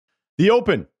The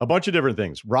Open, a bunch of different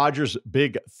things. Rodgers'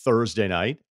 big Thursday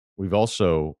night. We've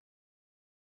also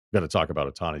got to talk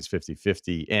about Ohtani's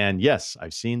 50-50. And yes,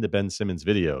 I've seen the Ben Simmons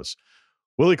videos.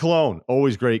 Willie Colon,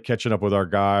 always great catching up with our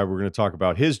guy. We're going to talk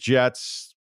about his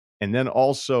Jets and then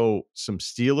also some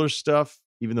Steelers stuff.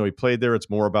 Even though he played there, it's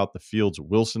more about the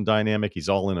Fields-Wilson dynamic. He's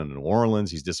all in on New Orleans.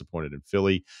 He's disappointed in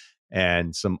Philly.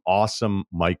 And some awesome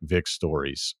Mike Vick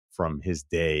stories from his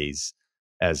days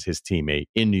as his teammate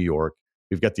in New York.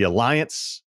 We've got the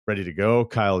Alliance ready to go.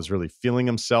 Kyle is really feeling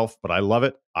himself, but I love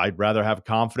it. I'd rather have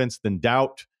confidence than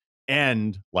doubt,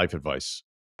 and life advice.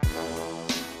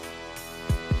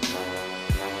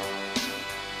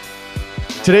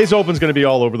 Today's Open is going to be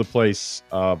all over the place,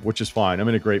 which is fine. I'm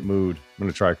in a great mood. I'm going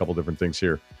to try a couple different things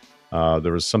here.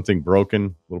 There was something broken,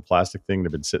 a little plastic thing that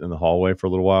had been sitting in the hallway for a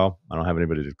little while. I don't have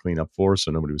anybody to clean up for,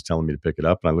 so nobody was telling me to pick it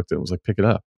up. And I looked at it and was like, pick it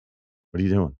up. What are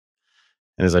you doing?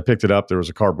 And as I picked it up, there was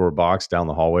a cardboard box down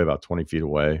the hallway about 20 feet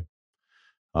away,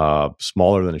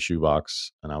 smaller than a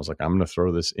shoebox. And I was like, I'm going to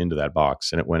throw this into that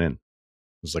box. And it went in. It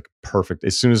was like perfect.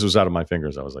 As soon as it was out of my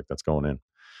fingers, I was like, that's going in.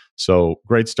 So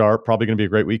great start. Probably going to be a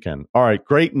great weekend. All right.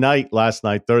 Great night last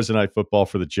night. Thursday night football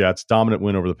for the Jets. Dominant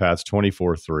win over the Pats,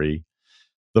 24-3.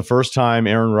 The first time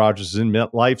Aaron Rodgers is in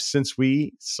MetLife since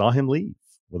we saw him leave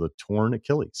with a torn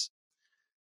Achilles.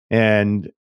 And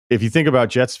if you think about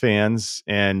Jets fans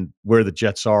and where the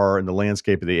Jets are in the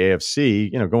landscape of the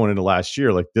AFC, going into last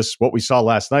year, like this, what we saw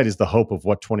last night is the hope of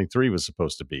what 23 was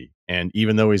supposed to be. And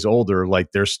even though he's older,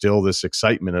 like there's still this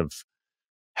excitement of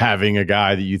having a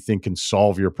guy that you think can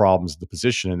solve your problems at the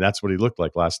position. And that's what he looked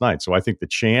like last night. So I think the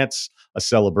chance, a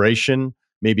celebration,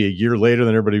 maybe a year later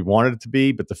than everybody wanted it to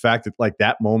be, but the fact that like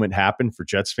that moment happened for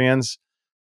Jets fans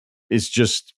is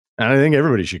just, and I think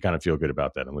everybody should kind of feel good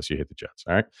about that unless you hit the Jets.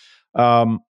 All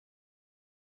right.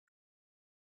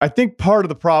 I think part of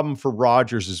the problem for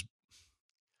Rodgers is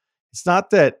it's not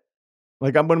that,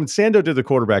 like when Sando did the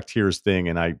quarterback tiers thing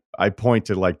and I point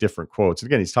to like different quotes. And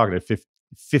again, he's talking to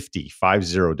 50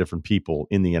 different people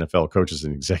in the NFL, coaches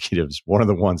and executives. One of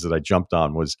the ones that I jumped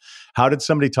on was, how did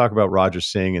somebody talk about Rodgers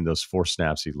saying in those 4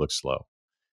 snaps he looked slow?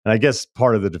 And I guess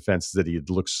part of the defense is that he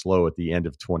had looked slow at the end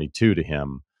of 22 to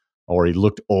him, or he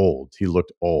looked old. He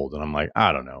looked old. And I'm like,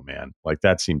 I don't know, man. Like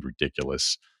that seemed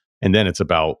ridiculous. And then it's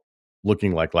about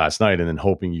looking like last night and then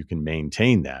hoping you can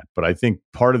maintain that. But I think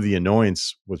part of the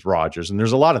annoyance with Rodgers, and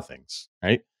there's a lot of things,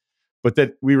 right? But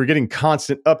that we were getting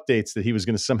constant updates that he was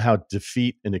going to somehow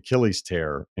defeat an Achilles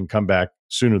tear and come back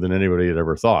sooner than anybody had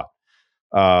ever thought.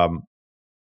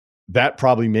 That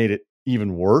probably made it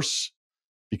even worse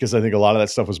because I think a lot of that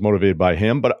stuff was motivated by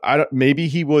him. But maybe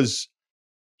he was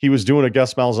doing a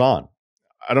Gus Malzahn.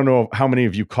 I don't know how many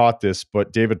of you caught this,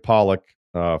 but David Pollack,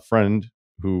 a friend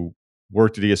who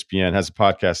worked at ESPN, has a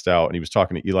podcast out, and he was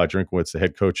talking to Eli Drinkwitz, the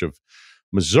head coach of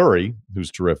Missouri,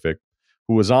 who's terrific,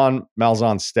 who was on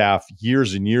Malzahn's staff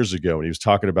years and years ago, and he was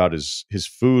talking about his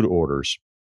food orders.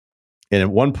 And at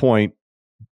one point,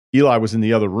 Eli was in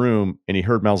the other room, and he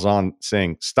heard Malzahn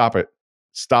saying, "Stop it,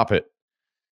 stop it."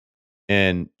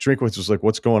 And Drinkwitz was like,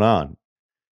 "What's going on?" And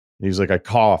he was like, "I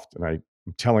coughed, and I'm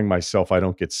telling myself I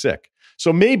don't get sick."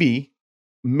 So maybe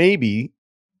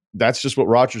that's just what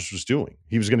Rodgers was doing.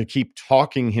 He was going to keep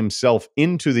talking himself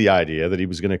into the idea that he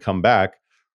was going to come back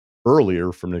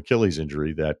earlier from an Achilles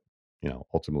injury that,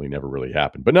 ultimately never really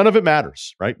happened. But none of it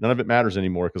matters, right? None of it matters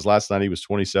anymore because last night he was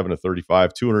 27 of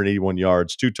 35, 281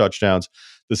 yards, 2 touchdowns.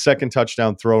 The second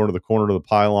touchdown throw into the corner of the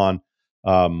pylon,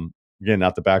 again,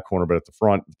 not the back corner, but at the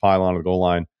front, the pylon of the goal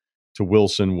line to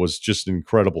Wilson was just an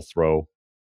incredible throw.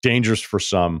 Dangerous for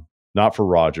some, not for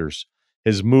Rodgers.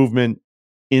 His movement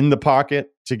in the pocket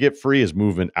to get free, his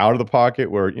movement out of the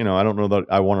pocket where, I don't know that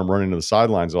I want him running to the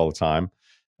sidelines all the time.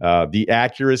 The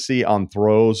accuracy on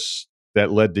throws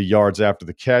that led to yards after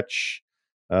the catch,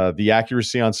 the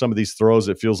accuracy on some of these throws,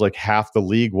 it feels like half the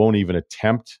league won't even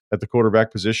attempt at the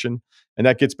quarterback position. And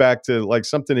that gets back to like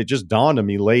something that just dawned on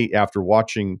me late after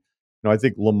watching, I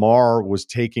think Lamar was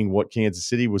taking what Kansas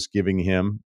City was giving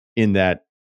him in that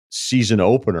season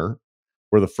opener,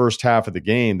 where the first half of the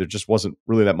game, there just wasn't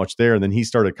really that much there. And then he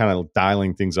started kind of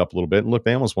dialing things up a little bit. And look,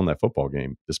 they almost won that football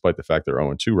game, despite the fact they're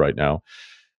 0-2 right now.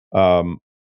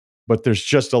 But there's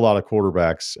just a lot of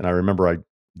quarterbacks. And I remember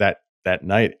that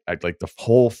night, like the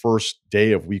whole first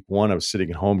day of week 1, I was sitting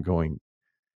at home going,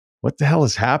 what the hell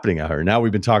is happening out here? Now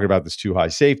we've been talking about this too high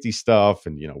safety stuff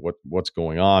and, what's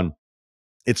going on.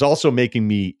 It's also making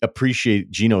me appreciate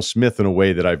Geno Smith in a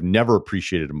way that I've never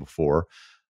appreciated him before.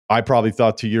 I probably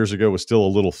thought 2 years ago was still a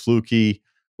little fluky,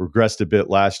 regressed a bit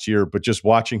last year, but just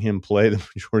watching him play the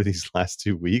majority of these last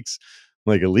 2 weeks,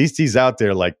 like at least he's out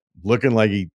there like looking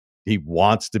like he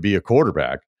wants to be a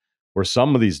quarterback, Where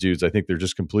some of these dudes, I think they're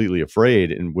just completely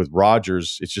afraid. And with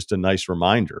Rodgers, it's just a nice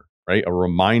reminder, right? A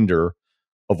reminder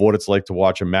of what it's like to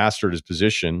watch a master at his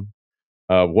position,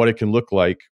 what it can look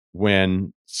like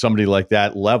when somebody like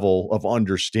that level of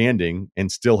understanding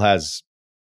and still has,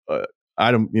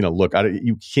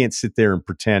 you can't sit there and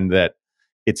pretend that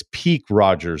it's peak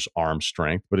Rodgers arm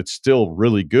strength, but it's still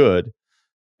really good.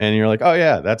 And you're like, oh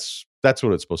yeah, that's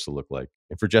what it's supposed to look like.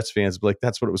 And for Jets fans, like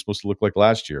that's what it was supposed to look like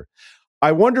last year.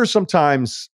 I wonder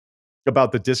sometimes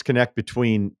about the disconnect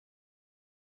between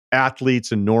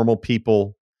athletes and normal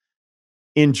people,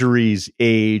 injuries,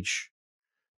 age,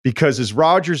 because is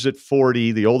Rodgers at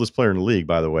 40, the oldest player in the league,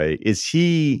 by the way, is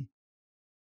he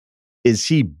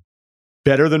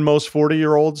better than most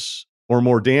 40-year-olds or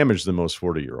more damaged than most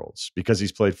 40-year-olds because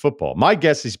he's played football? My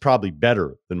guess is probably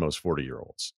better than most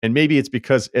 40-year-olds. And maybe it's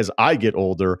because as I get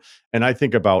older and I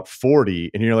think about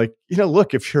 40 and you're like,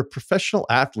 look, if you're a professional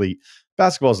athlete,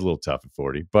 basketball is a little tough at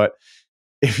 40, but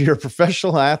if you're a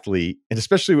professional athlete, and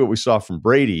especially what we saw from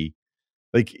Brady,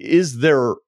 like, is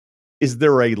there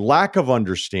a lack of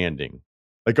understanding?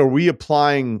 Like, are we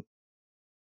applying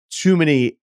too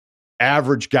many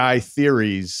average guy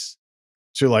theories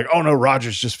to like, oh no,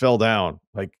 Rodgers just fell down.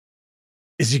 Like,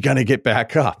 is he going to get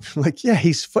back up? Like, yeah,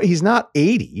 he's not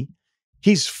 80,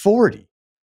 he's 40.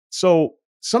 So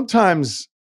sometimes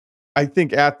I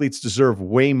think athletes deserve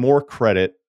way more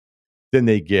credit than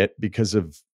they get because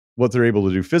of what they're able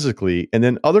to do physically. And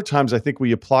then other times I think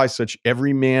we apply such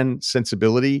everyman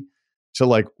sensibility to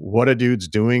like what a dude's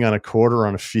doing on a court or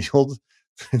on a field.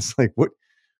 It's like, what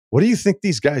do you think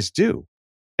these guys do?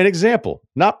 An example,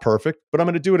 not perfect, but I'm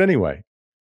going to do it anyway.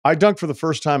 I dunked for the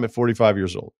first time at 45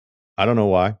 years old. I don't know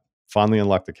why. Finally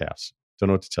unlocked the calves. Don't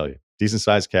know what to tell you. Decent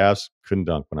sized calves, couldn't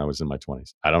dunk when I was in my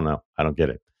 20s. I don't know. I don't get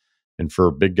it. And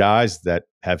for big guys that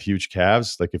have huge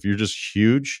calves, like if you're just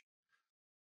huge,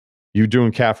 you're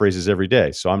doing calf raises every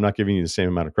day. So I'm not giving you the same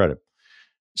amount of credit.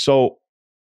 So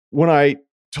when I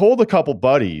told a couple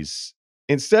buddies,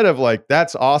 instead of like,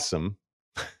 that's awesome,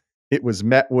 it was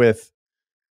met with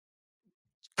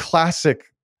classic,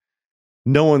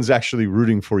 no one's actually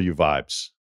rooting for you vibes,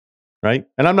 right?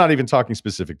 And I'm not even talking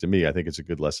specific to me. I think it's a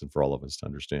good lesson for all of us to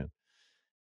understand.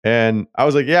 And I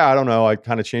was like, yeah, I don't know. I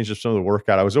kind of changed up some of the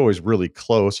workout. I was always really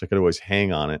close. I could always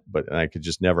hang on it, but I could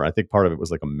just never. I think part of it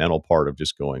was like a mental part of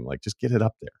just going like, just get it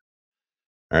up there.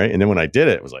 All right. And then when I did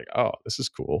it, it was like, oh, this is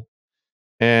cool.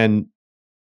 And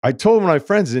I told one of my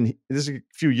friends, and this is a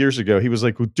few years ago, he was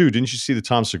like, well, dude, didn't you see the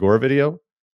Tom Segura video?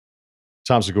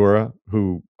 Tom Segura,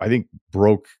 who I think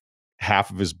broke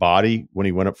half of his body when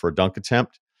he went up for a dunk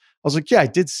attempt. I was like, yeah, I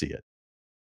did see it.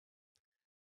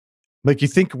 Like, you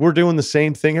think we're doing the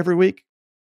same thing every week?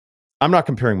 I'm not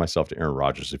comparing myself to Aaron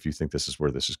Rodgers if you think this is where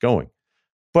this is going.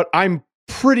 But I'm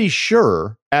pretty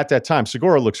sure at that time,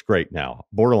 Segura looks great now,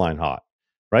 borderline hot,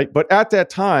 right? But at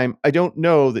that time, I don't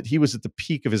know that he was at the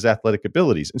peak of his athletic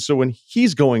abilities. And so when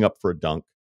he's going up for a dunk,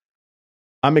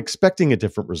 I'm expecting a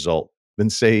different result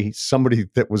than, say, somebody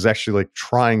that was actually like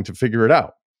trying to figure it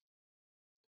out.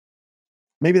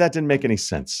 Maybe that didn't make any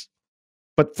sense.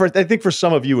 But I think for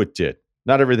some of you, it did.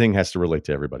 Not everything has to relate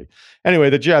to everybody. Anyway,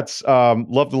 the Jets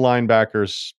love the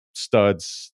linebackers,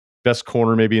 studs, best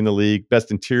corner maybe in the league,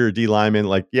 best interior D lineman.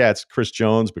 Like, yeah, it's Chris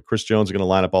Jones, but Chris Jones is going to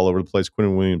line up all over the place.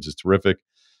 Quinn Williams is terrific.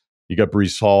 You got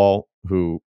Breece Hall,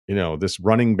 who, this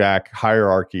running back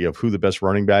hierarchy of who the best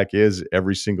running back is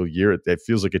every single year. It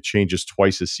feels like it changes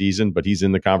twice a season, but he's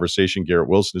in the conversation. Garrett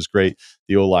Wilson is great.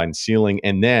 The O-line ceiling.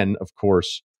 And then, of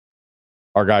course,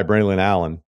 our guy, Braylon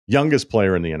Allen, youngest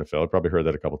player in the NFL. I've probably heard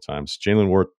that a couple of times.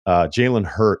 Jalen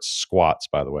Hurts squats,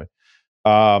 by the way.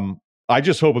 I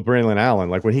just hope with Braylon Allen,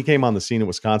 like when he came on the scene in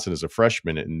Wisconsin as a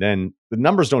freshman, and then the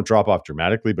numbers don't drop off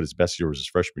dramatically, but his best year was his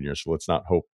freshman year. So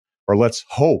let's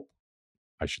hope,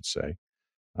 I should say,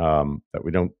 that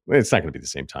we don't, it's not going to be the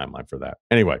same timeline for that.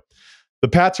 Anyway, the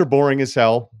Pats are boring as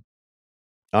hell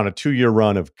on a 2-year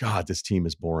run of, God, this team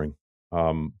is boring.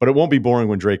 But it won't be boring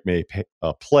when Drake May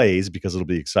plays, because it'll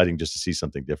be exciting just to see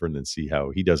something different and see how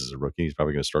he does as a rookie. He's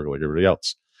probably going to struggle like everybody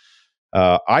else.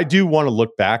 I do want to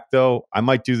look back, though. I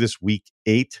might do this week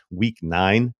 8, week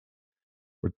 9,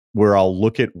 where I'll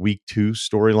look at week 2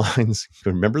 storylines.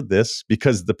 Remember this?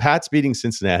 Because the Pats beating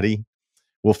Cincinnati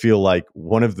will feel like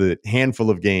one of the handful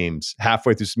of games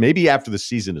halfway through, maybe after the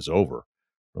season is over.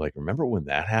 We're like, remember when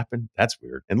that happened? That's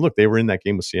weird. And look, they were in that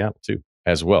game with Seattle, too,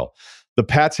 as well. The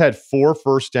Pats had 4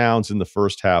 first downs in the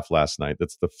first half last night.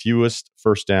 That's the fewest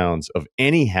first downs of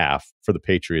any half for the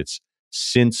Patriots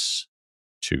since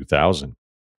 2000.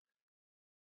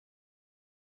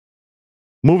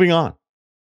 Moving on.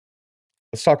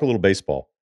 Let's talk a little baseball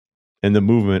and the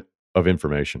movement of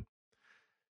information.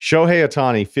 Shohei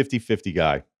Ohtani, 50-50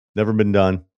 guy. Never been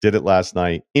done. Did it last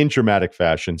night in dramatic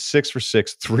fashion. 6 for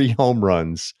 6, 3 home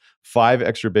runs, 5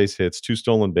 extra base hits, 2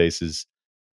 stolen bases,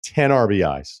 10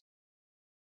 RBIs.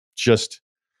 Just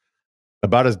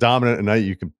about as dominant a night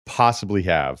you can possibly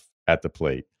have at the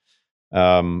plate.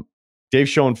 Dave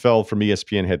Schoenfeld from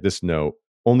ESPN had this note.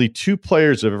 Only 2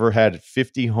 players have ever had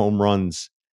 50 home runs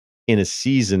in a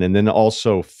season and then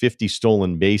also 50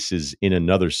 stolen bases in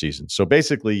another season. So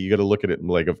basically, you got to look at it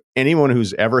like, of anyone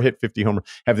who's ever hit 50 home runs,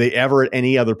 have they ever at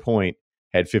any other point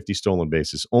had 50 stolen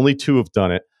bases? Only 2 have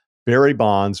done it. Barry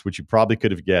Bonds, which you probably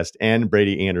could have guessed, and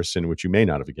Brady Anderson, which you may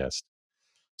not have guessed.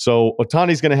 So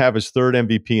Ohtani's going to have his 3rd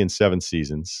MVP in 7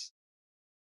 seasons.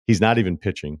 He's not even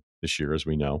pitching this year, as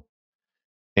we know.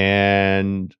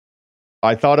 And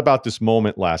I thought about this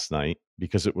moment last night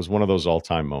because it was one of those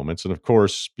all-time moments. And of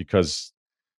course, because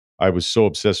I was so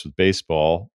obsessed with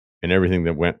baseball and everything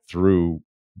that went through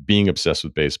being obsessed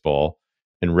with baseball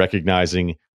and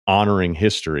recognizing, honoring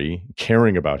history,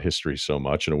 caring about history so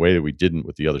much in a way that we didn't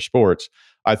with the other sports,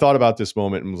 I thought about this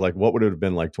moment and was like, what would it have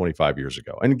been like 25 years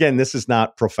ago? And again, this is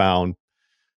not profound.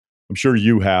 I'm sure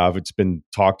you have. It's been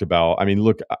talked about. I mean,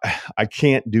 look, I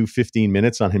can't do 15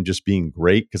 minutes on him just being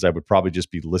great because I would probably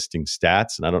just be listing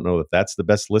stats. And I don't know that that's the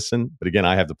best listen. But again,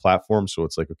 I have the platform. So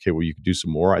it's like, okay, well, you could do some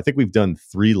more. I think we've done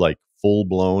 3 like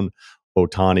full-blown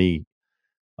Ohtani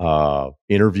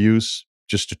interviews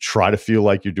just to try to feel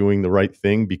like you're doing the right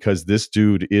thing, because this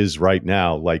dude is right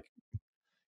now, like,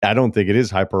 I don't think it is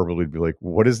hyperbole to be like,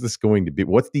 what is this going to be?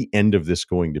 What's the end of this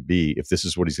going to be if this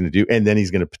is what he's going to do? And then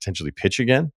he's going to potentially pitch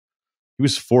again. He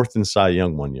was 4th in Cy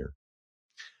Young one year.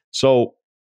 So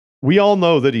we all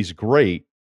know that he's great,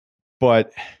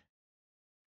 but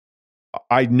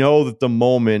I know that the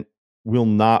moment will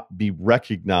not be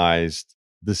recognized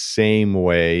the same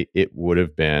way it would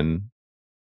have been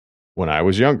when I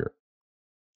was younger.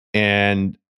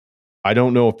 And I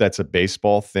don't know if that's a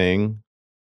baseball thing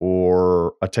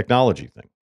or a technology thing.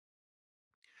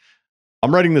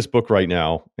 I'm writing this book right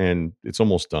now, and it's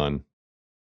almost done.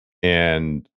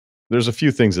 And there's a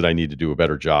few things that I need to do a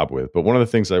better job with. But one of the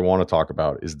things I want to talk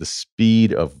about is the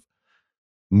speed of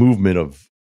movement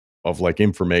of like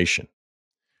information,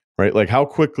 right? Like how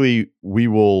quickly we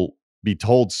will be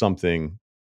told something,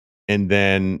 and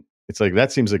then it's like,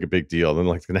 that seems like a big deal. Then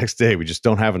like the next day, we just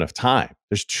don't have enough time.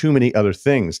 There's too many other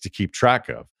things to keep track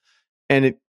of. And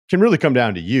it can really come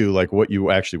down to you, like what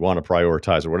you actually want to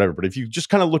prioritize or whatever. But if you just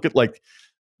kind of look at like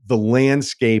the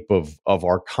landscape of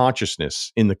our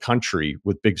consciousness in the country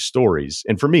with big stories,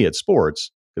 and for me, it's sports,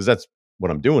 because that's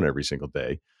what I'm doing every single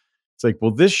day. It's like,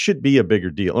 well, this should be a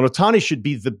bigger deal. And Ohtani should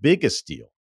be the biggest deal.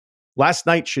 Last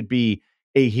night should be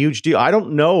a huge deal. I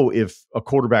don't know if a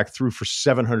quarterback threw for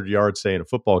 700 yards, say, in a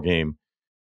football game,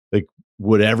 like,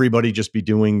 would everybody just be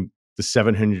doing the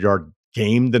 700-yard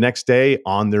game the next day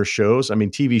on their shows? I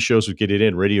mean, TV shows would get it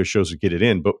in, radio shows would get it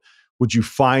in, but would you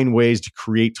find ways to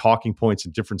create talking points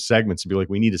in different segments and be like,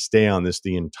 we need to stay on this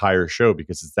the entire show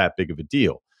because it's that big of a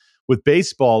deal? With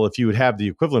baseball, if you would have the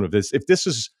equivalent of this, if this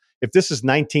is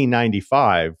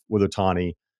 1995 with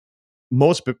Ohtani,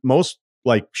 most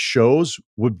like shows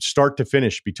would start to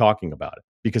finish be talking about it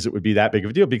because it would be that big of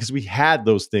a deal, because we had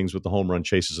those things with the home run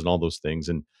chases and all those things.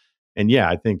 And yeah,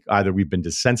 I think either we've been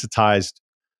desensitized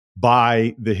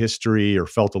by the history or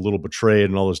felt a little betrayed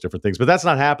and all those different things, but that's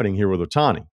not happening here with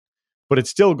Ohtani. But it's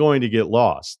still going to get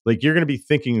lost. Like, you're going to be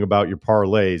thinking about your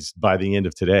parlays by the end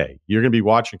of today. You're going to be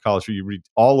watching college, you read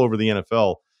all over the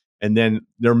NFL, and then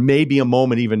there may be a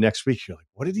moment even next week, you're like,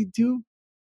 what did he do?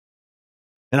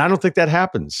 And I don't think that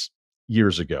happens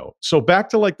years ago. So back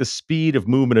to like the speed of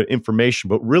movement of information,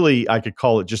 but really I could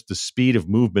call it just the speed of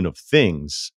movement of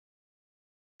things.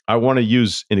 I want to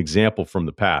use an example from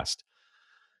the past.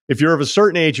 If you're of a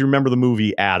certain age, you remember the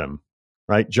movie Adam,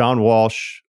 right? John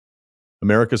Walsh,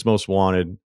 America's Most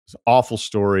Wanted. It's an awful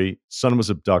story. Son was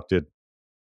abducted,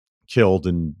 killed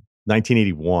in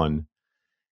 1981.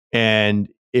 And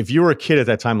if you were a kid at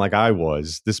that time, like I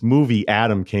was, this movie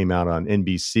Adam came out on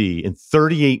NBC, and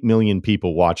 38 million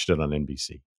people watched it on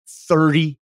NBC.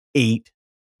 38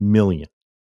 million.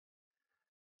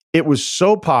 It was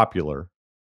so popular,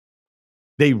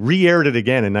 they re-aired it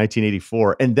again in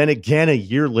 1984, and then again a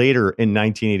year later in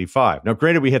 1985. Now,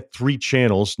 granted, we had 3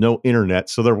 channels, no internet,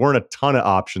 so there weren't a ton of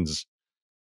options.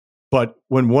 But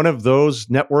when one of those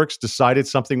networks decided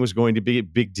something was going to be a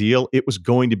big deal, it was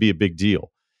going to be a big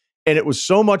deal. And it was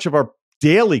so much of our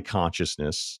daily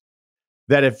consciousness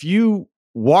that if you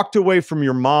walked away from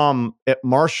your mom at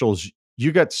Marshall's,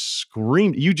 you got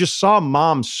screamed. You just saw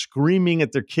moms screaming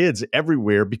at their kids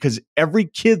everywhere because every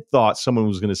kid thought someone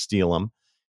was going to steal them,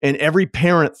 and every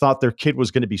parent thought their kid was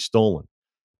going to be stolen.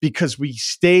 because we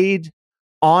stayed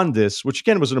on this, which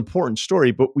again was an important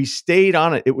story, but we stayed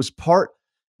on it. It was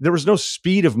there was no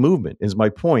speed of movement, is my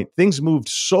point. Things moved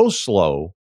so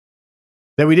slow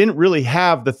that we didn't really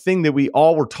have the thing that we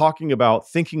all were talking about,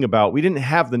 thinking about. We didn't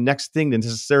have the next thing to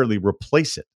necessarily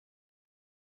replace it.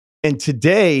 And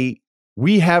today,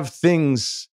 we have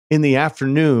things in the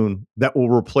afternoon that will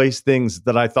replace things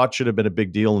that I thought should have been a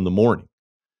big deal in the morning.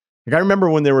 Like I remember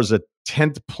when there was a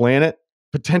 10th planet,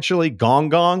 potentially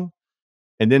Gong,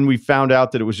 and then we found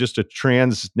out that it was just a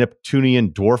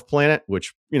trans-Neptunian dwarf planet,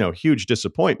 which, huge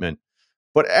disappointment.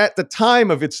 But at the time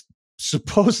of its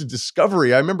supposed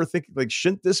discovery, I remember thinking, like,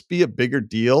 shouldn't this be a bigger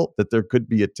deal that there could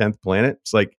be a 10th planet?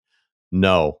 It's like,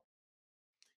 no,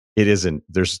 it isn't.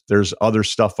 There's other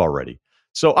stuff already.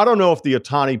 So I don't know if the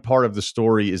Ohtani part of the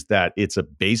story is that it's a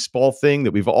baseball thing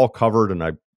that we've all covered, and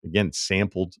I, again,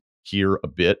 sampled here a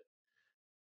bit.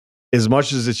 As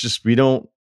much as it's just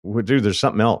there's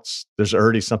something else. There's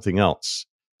already something else.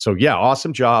 So yeah,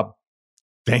 awesome job.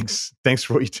 Thanks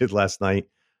for what you did last night.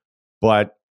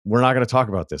 But we're not going to talk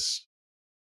about this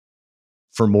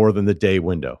for more than the day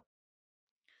window.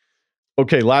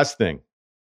 Okay, last thing.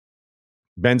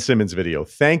 Ben Simmons video.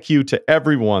 Thank you to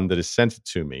everyone that has sent it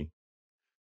to me.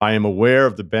 I am aware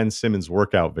of the Ben Simmons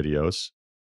workout videos.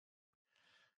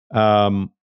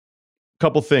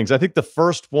 Couple things. I think the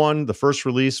first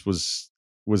release was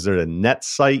there a Nets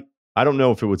site? I don't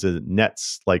know if it was a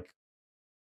Nets, like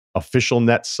official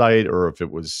Nets site, or if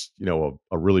it was,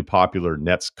 a really popular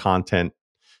Nets content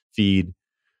feed.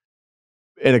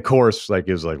 And of course, like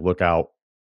it was like, look out,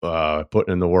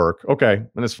 putting in the work. Okay,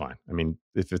 and it's fine. I mean,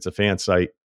 if it's a fan site,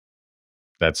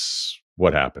 that's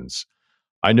what happens.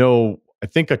 I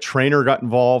think a trainer got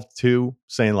involved too,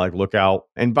 saying like, look out.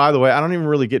 And by the way, I don't even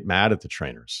really get mad at the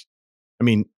trainers. I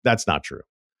mean, that's not true.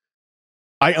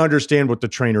 I understand what the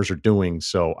trainers are doing,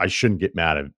 so I shouldn't get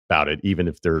mad about it, even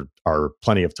if there are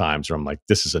plenty of times where I'm like,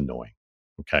 this is annoying.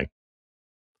 Okay.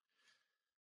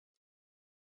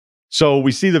 So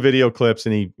we see the video clips,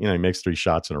 and he makes 3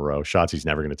 shots in a row. Shots he's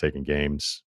never going to take in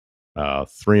games.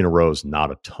 3 in a row is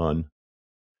not a ton,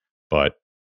 but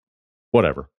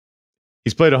whatever.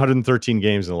 He's played 113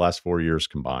 games in the last 4 years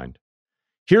combined.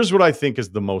 Here's what I think is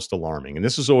the most alarming, and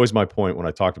this is always my point when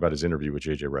I talked about his interview with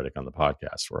JJ Redick on the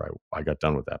podcast, where I got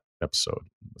done with that episode.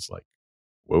 It was like,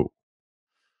 whoa.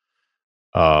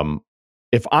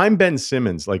 If I'm Ben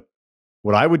Simmons, like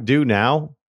what I would do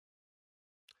now,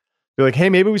 be like, hey,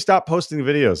 maybe we stop posting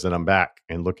the videos and I'm back,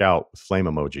 and look out with flame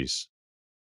emojis.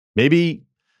 Maybe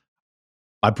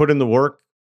I put in the work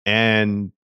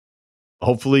and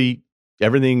hopefully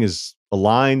everything is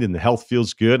aligned and the health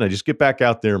feels good, and I just get back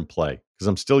out there and play, because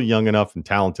I'm still young enough and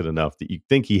talented enough that you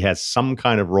think he has some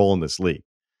kind of role in this league.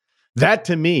 That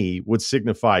to me would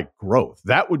signify growth.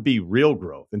 That would be real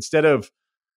growth, instead of,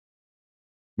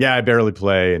 yeah, I barely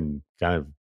play and kind of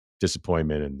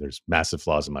disappointment and there's massive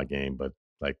flaws in my game, but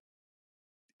like,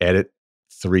 edit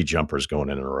 3 jumpers going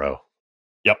in a row.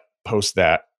 Yep, post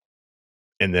that.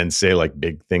 And then say like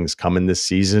big things coming this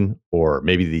season, or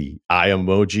maybe the eye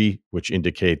emoji, which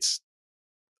indicates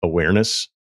awareness,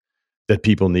 that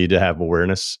people need to have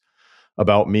awareness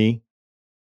about me.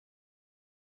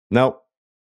 Nope.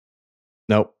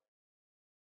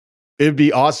 It'd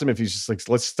be awesome if he's just like,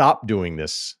 let's stop doing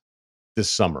this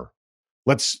summer.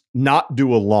 Let's not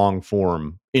do a long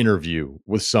form interview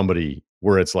with somebody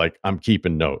where it's like, I'm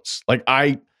keeping notes. Like,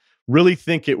 I really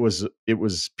think it was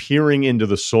peering into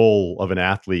the soul of an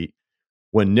athlete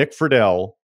when Nick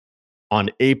Friedel on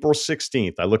April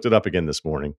 16th, I looked it up again this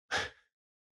morning.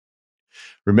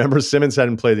 Remember, Simmons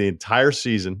hadn't played the entire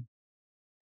season.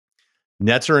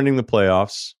 Nets are ending the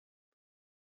playoffs.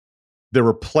 There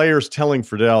were players telling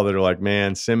Friedel that are like,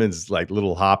 man, Simmons like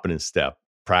little hop in his step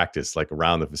practice, like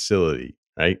around the facility,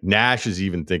 right? Nash is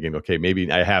even thinking, okay,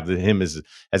 maybe I have him as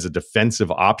a defensive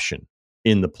option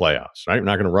in the playoffs, right? We're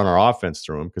not going to run our offense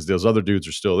through him because those other dudes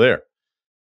are still there.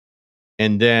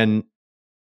 And then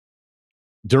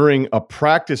during a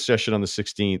practice session on the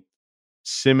 16th,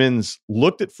 Simmons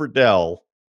looked at Friedel,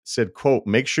 said, quote,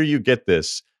 make sure you get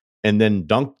this, and then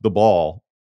dunked the ball.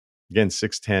 Again,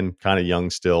 6'10", kind of young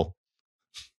still.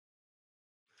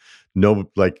 No,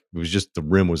 like, it was just the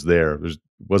rim was there. It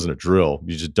wasn't a drill.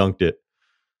 You just dunked it.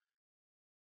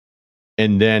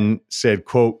 And then said,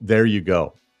 quote, there you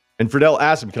go. And Friedel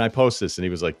asked him, can I post this? And he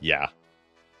was like, yeah,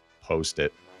 post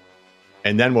it.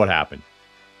 And then what happened?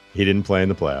 He didn't play in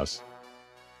the playoffs.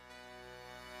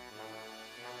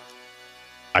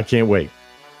 I can't wait.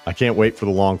 I can't wait for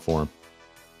the long form.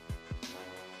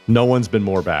 No one's been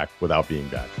more back without being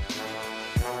back.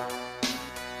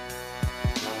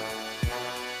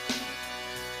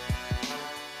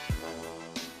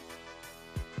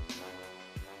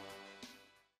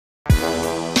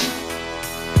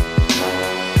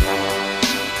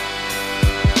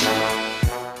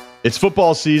 It's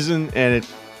football season, and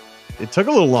it took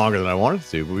a little longer than I wanted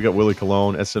to, but we got Willie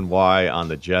Colon, SNY on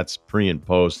the Jets pre and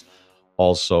post.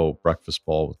 Also, Breakfast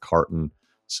Ball with Carton.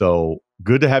 So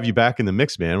good to have you back in the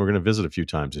mix, man. We're going to visit a few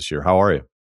times this year. How are you?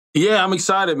 Yeah, I'm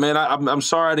excited, man. I'm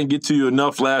sorry I didn't get to you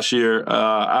enough last year.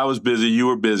 I was busy, you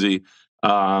were busy,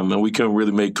 and we couldn't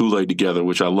really make Kool-Aid together,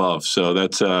 which I love. So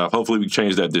that's hopefully we can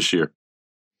change that this year.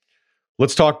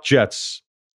 Let's talk Jets.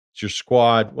 It's your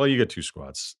squad. Well, you got two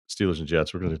squads, Steelers and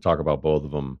Jets. We're going to talk about both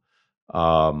of them.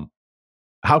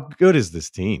 How good is this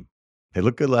team? They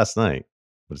looked good last night,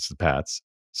 but it's the Pats.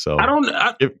 So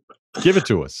give it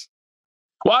to us.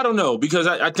 Well, I don't know, because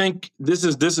I think this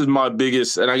is my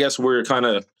biggest, and I guess we're kind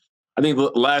of. I think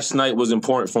last night was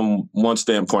important from one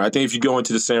standpoint. I think if you go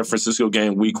into the San Francisco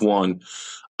game week 1,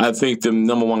 I think the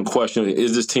number one question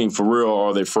is this team for real or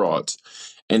are they frauds?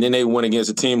 And then they went against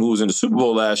a team who was in the Super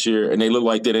Bowl last year, and they looked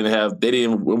like they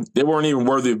weren't even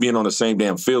worthy of being on the same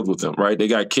damn field with them, right? They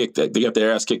got kicked, they got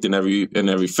their ass kicked in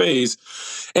every phase.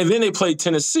 And then they played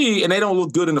Tennessee, and they don't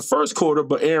look good in the first quarter,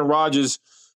 but Aaron Rodgers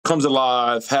comes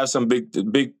alive, has some big,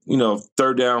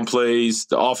 third down plays.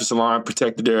 The offensive line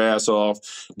protected their ass off.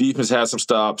 Defense had some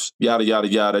stops, yada, yada,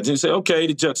 yada. And you say, okay,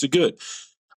 the Jets are good.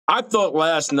 I thought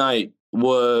last night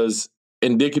was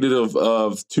indicative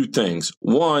of two things.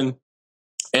 One,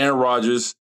 Aaron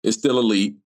Rodgers is still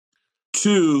elite.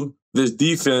 2, this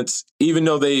defense, even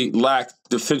though they lack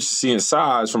deficiency and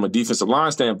size from a defensive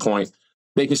line standpoint,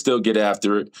 they can still get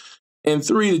after it. And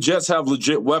 3, the Jets have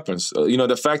legit weapons.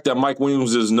 The fact that Mike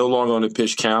Williams is no longer on the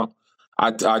pitch count.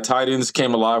 Our tight ends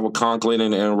came alive with Conklin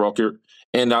and Ruckert.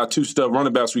 And our 2 stud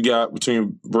running backs we got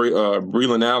between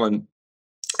Breland Allen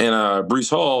and Breece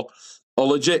Hall are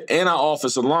legit. And our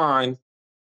offensive line,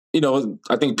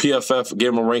 I think PFF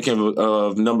gave them a ranking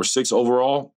of number 6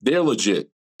 overall. They're legit.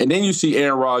 And then you see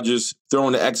Aaron Rodgers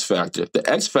throwing the X factor. The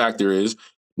X factor is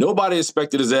nobody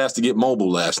expected his ass to get mobile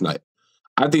last night.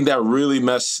 I think that really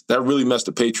messed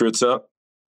the Patriots up.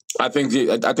 I think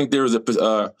there was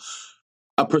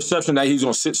a perception that he's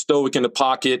going to sit stoic in the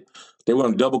pocket. They were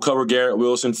going to double cover Garrett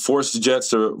Wilson, force the Jets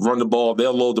to run the ball.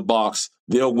 They'll load the box.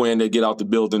 They'll win. They get out the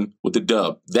building with the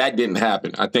dub. That didn't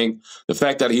happen. I think the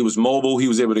fact that he was mobile, he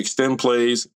was able to extend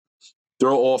plays,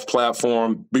 throw off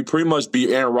platform, pretty much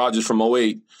be Aaron Rodgers from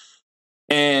 '08.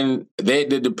 And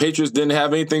the Patriots didn't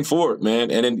have anything for it, man.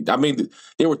 And then,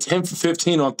 they were 10 for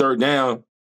 15 on third down.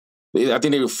 I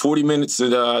think they were 40 minutes,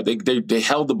 and they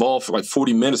held the ball for like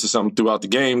 40 minutes or something throughout the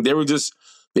game. They were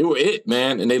it,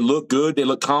 man. And they looked good. They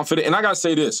looked confident. And I got to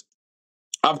say this.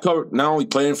 I've covered not only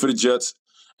playing for the Jets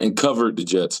and covered the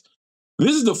Jets.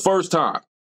 This is the first time,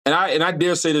 and I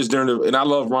dare say this and I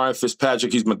love Ryan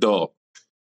Fitzpatrick. He's my dog.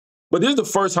 But this is the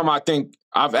first time I think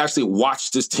I've actually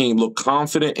watched this team look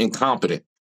confident and competent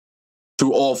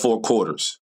through all 4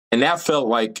 quarters. And that felt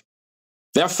like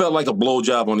a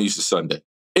blowjob on Easter Sunday.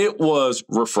 It was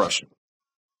refreshing.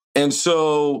 And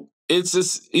so it's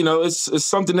just, it's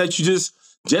something that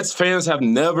Jets fans have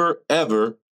never,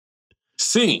 ever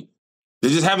seen. They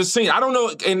just haven't seen. I don't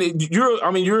know. And you're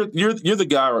the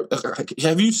guy.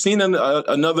 Have you seen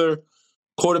another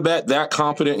quarterback that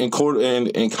competent and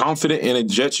confident in a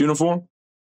Jets uniform?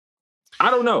 I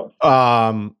don't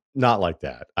know. Not like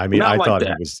that. I thought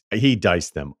he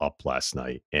diced them up last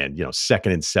night, and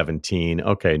 2nd and 17.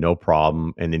 Okay, no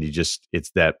problem. And then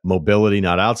it's that mobility,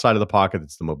 not outside of the pocket.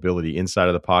 It's the mobility inside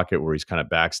of the pocket where he's kind of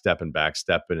backstepping,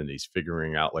 and he's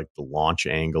figuring out like the launch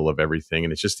angle of everything.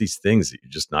 And it's just these things that you're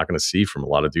just not going to see from a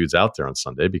lot of dudes out there on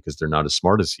Sunday because they're not as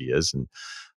smart as he is.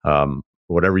 And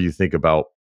whatever you think about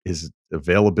his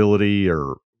availability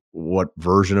or what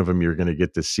version of him you're going to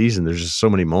get this season, there's just so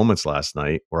many moments last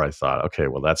night where I thought, okay,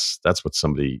 well, that's what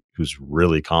somebody who's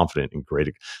really confident and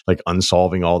great, like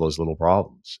unsolving all those little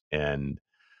problems. And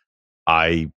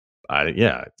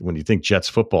when you think Jets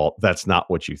football, that's not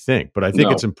what you think. But I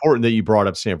think it's important that you brought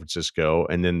up San Francisco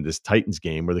and then this Titans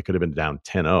game where they could have been down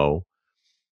 10-0.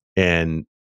 And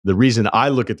the reason I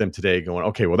look at them today going,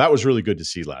 okay, well, that was really good to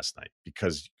see last night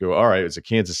because you go, all right, it's a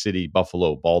Kansas City,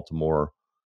 Buffalo, Baltimore,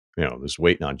 there's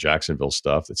waiting on Jacksonville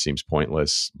stuff that seems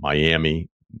pointless. Miami,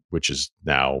 which is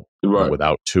now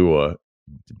without Tua,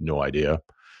 no idea.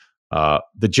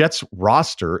 The Jets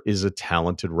roster is a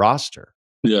talented roster.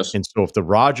 Yes. And so if the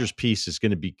Rodgers piece is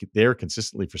going to be there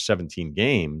consistently for 17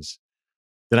 games,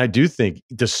 then I do think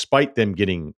despite them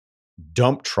getting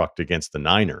dump trucked against the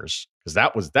Niners, because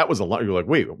that was a lot. You're like,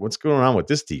 wait, what's going on with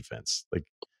this defense? Like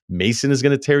Mason is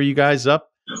going to tear you guys up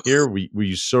here. Were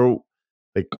you so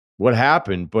like what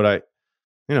happened? But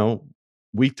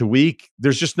week to week,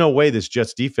 there's just no way this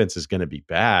Jets defense is going to be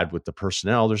bad with the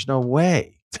personnel. There's no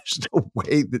way. There's no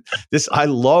way that this. I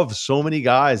love so many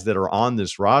guys that are on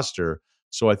this roster.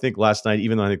 So I think last night,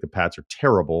 even though I think the Pats are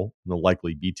terrible, and they'll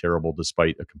likely be terrible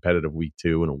despite a competitive week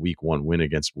 2 and a week 1 win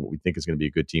against what we think is going to be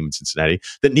a good team in Cincinnati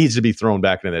that needs to be thrown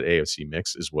back into that AFC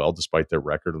mix as well, despite their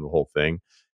record and the whole thing.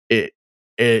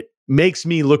 It makes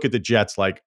me look at the Jets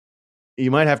like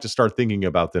you might have to start thinking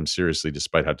about them seriously,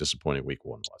 despite how disappointing week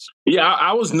 1 was. Yeah,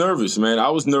 I was nervous, man. I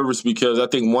was nervous because I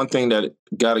think one thing that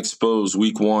got exposed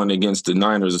week 1 against the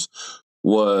Niners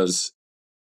was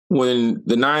when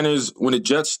the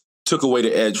Jets took away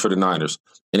the edge for the Niners,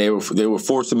 and they were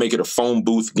forced to make it a phone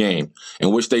booth game,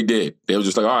 in which they did. They were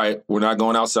just like, all right, we're not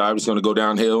going outside. We're just going to go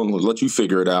downhill and let you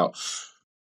figure it out.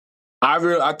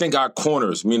 I think our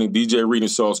corners, meaning DJ Reed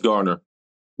and Sauce Gardner,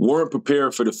 weren't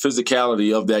prepared for the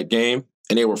physicality of that game,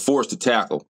 and they were forced to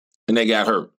tackle, and they got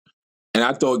hurt. And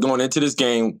I thought going into this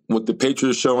game with the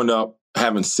Patriots showing up,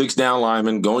 having 6 down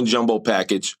linemen, going jumbo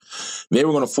package, they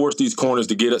were going to force these corners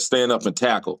to stand up and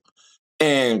tackle.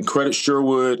 And credit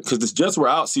Sherwood, because the Jets were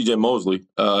out C.J. Mosley.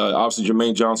 Obviously,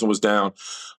 Jermaine Johnson was down.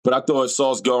 But I thought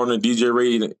Sauce Gardner, DJ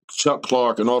Reed, Chuck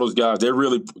Clark, and all those guys, they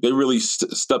really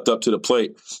stepped up to the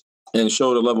plate and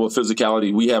showed a level of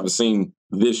physicality we haven't seen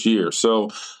this year.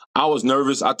 So I was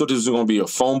nervous. I thought this was going to be a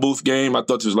phone booth game. I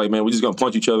thought this was like, man, we're just going to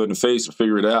punch each other in the face and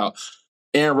figure it out.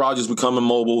 Aaron Rodgers becoming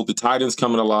mobile, the tight ends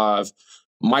coming alive,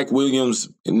 Mike Williams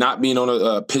not being on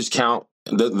a pitch count,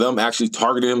 them actually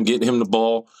targeting him, getting him the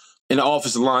ball, and the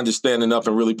offensive line just standing up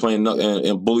and really playing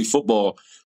and bully football.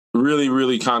 Really,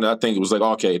 really kind of, I think it was like,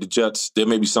 okay, the Jets, there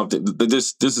may be something.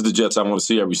 This is the Jets I want to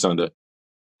see every Sunday.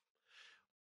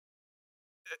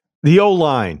 The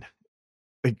O-line,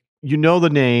 like, you know the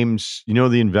names, you know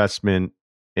the investment,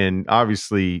 and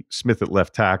obviously Smith at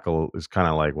left tackle is kind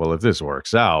of like, well, if this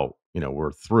works out,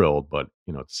 we're thrilled, but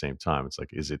at the same time, it's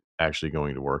like, is it actually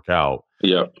going to work out?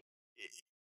 Yeah.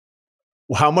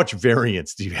 How much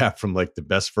variance do you have from like the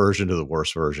best version to the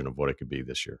worst version of what it could be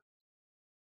this year?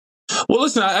 Well,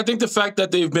 listen, I think the fact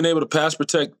that they've been able to pass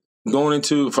protect going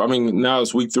into, now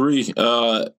it's week 3,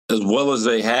 as well as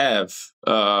they have,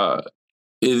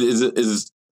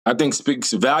 is I think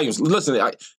speaks volumes.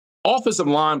 Listen, offensive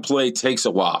line play takes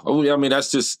a while.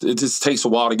 It just takes a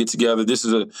while to get together. This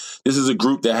is a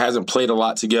group that hasn't played a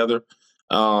lot together.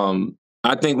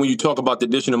 I think when you talk about the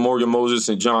addition of Morgan Moses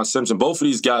and John Simpson, both of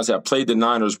these guys have played the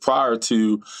Niners prior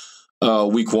to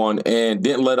week 1 and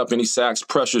didn't let up any sacks,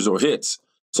 pressures, or hits.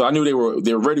 So I knew they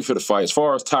were ready for the fight. As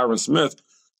far as Tyron Smith,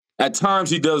 at times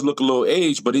he does look a little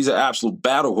aged, but he's an absolute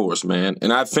battle horse, man.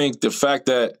 And I think the fact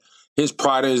that his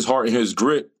pride in his heart and his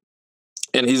grit,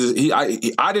 and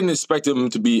I didn't expect him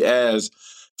to be as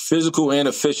physical and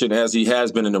efficient as he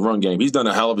has been in the run game. He's done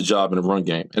a hell of a job in the run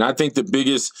game. And I think the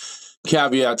biggest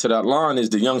caveat to that line is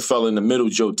the young fella in the middle,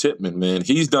 Joe Tippmann, man.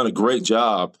 He's done a great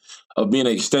job of being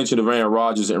an extension of Aaron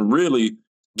Rodgers and really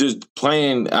just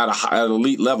playing at an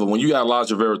elite level. When you got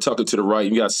Elijah Vera Tucker to the right,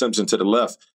 you got Simpson to the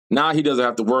left, now he doesn't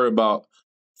have to worry about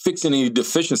fixing any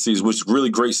deficiencies, which really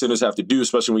great centers have to do,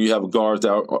 especially when you have guards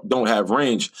that don't have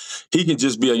range. He can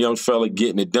just be a young fella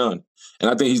getting it done. And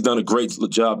I think he's done a great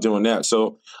job doing that.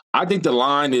 So I think the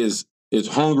line is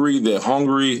hungry. They're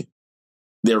hungry.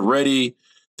 They're ready.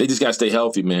 They just got to stay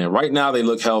healthy, man. Right now, they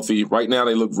look healthy. Right now,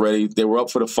 they look ready. They were up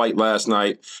for the fight last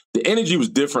night. The energy was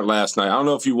different last night. I don't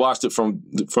know if you watched it from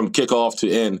kickoff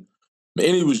to end. The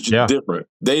energy was just different.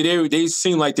 They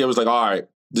seemed like they was like, all right,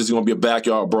 this is going to be a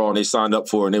backyard brawl, and they signed up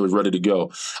for it, and they was ready to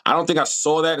go. I don't think I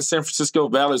saw that in San Francisco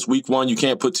Valley. It's week 1. You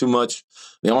can't put too much.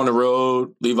 They're on the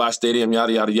road, Levi Stadium,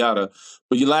 yada, yada, yada.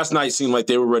 But last night seemed like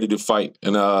they were ready to fight,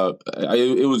 and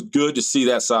it was good to see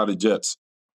that side of the Jets.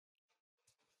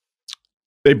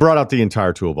 They brought out the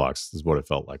entire toolbox, is what it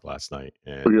felt like last night.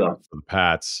 And for the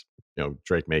Pats,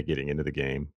 Drake May getting into the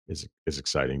game is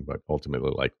exciting, but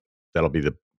ultimately, like, that'll be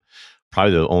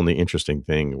probably the only interesting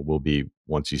thing will be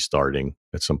once he's starting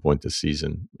at some point this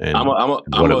season and what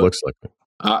it looks like.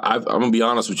 I'm gonna be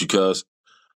honest with you, cuz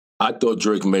I thought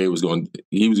Drake May he looked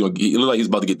like he's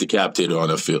about to get decapitated on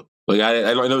that field. Like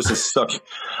I know I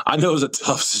know it's a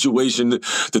tough situation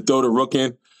to throw the rook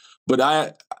in, but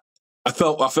I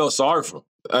felt sorry for him.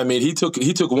 I mean, he took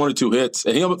 1 or 2 hits,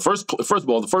 and first of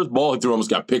all, the first ball he threw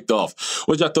almost got picked off,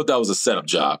 which I thought that was a setup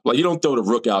job. Like, you don't throw the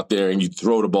rook out there and you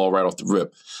throw the ball right off the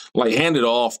rip. Like, hand it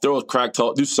off, throw a crack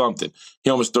talk, do something.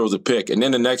 He almost throws a pick, and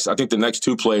then the next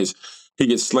 2 plays, he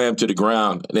gets slammed to the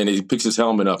ground, and then he picks his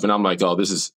helmet up, and I'm like, oh,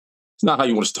 it's not how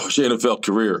you want to start your NFL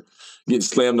career. Getting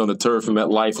slammed on the turf in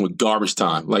MetLife with garbage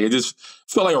time. Like, it just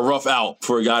felt like a rough out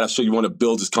for a guy that's sure you want to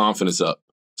build his confidence up.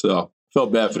 So,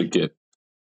 felt bad for the kid.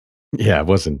 Yeah, it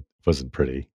wasn't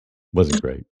pretty. Wasn't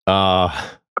great.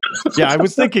 Yeah, I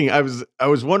was thinking, I was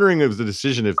wondering if it was the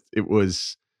decision, if it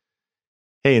was,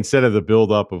 hey, instead of the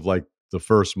buildup of like the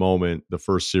first moment, the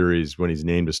first series when he's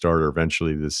named a starter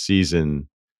eventually this season,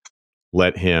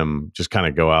 let him just kind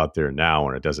of go out there now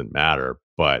and it doesn't matter.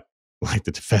 But like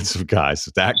the defensive guys,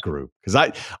 that group,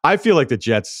 because I feel like the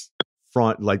Jets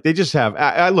front, like they just have,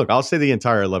 look, I'll say the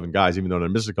entire 11 guys, even though I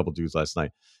missed a couple dudes last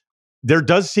night. There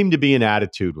does seem to be an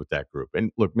attitude with that group.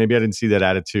 And look, maybe I didn't see that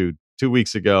attitude 2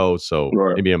 weeks ago. So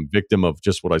Right. maybe I'm victim of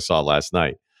just what I saw last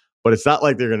night. But it's not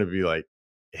like they're going to be like,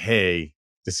 hey,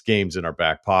 this game's in our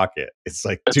back pocket. It's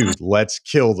like, dude, let's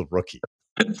kill the rookie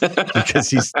because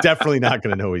he's definitely not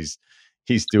going to know he's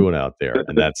doing out there.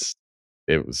 And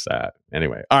it was sad.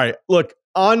 Anyway, all right. Look,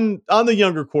 on the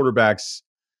younger quarterbacks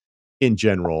in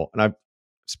general, and I've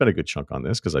spent a good chunk on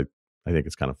this because I think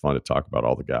it's kind of fun to talk about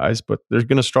all the guys, but they're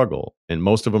going to struggle. And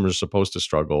most of them are supposed to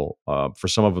struggle. For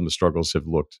some of them, the struggles have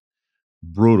looked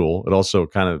brutal. It also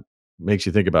kind of makes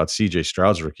you think about CJ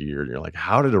Stroud's rookie year. And you're like,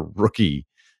 how did a rookie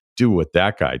do what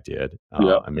that guy did?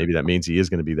 And maybe that means he is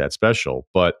going to be that special.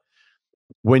 But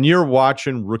when you're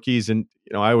watching rookies, and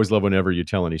I always love whenever you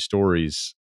tell any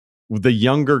stories, the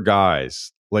younger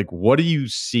guys, like, what do you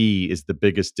see is the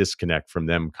biggest disconnect from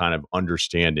them kind of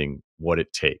understanding what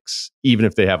it takes, even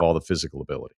if they have all the physical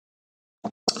ability?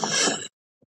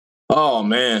 Oh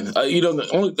man,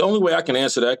 the only way I can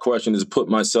answer that question is put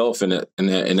myself in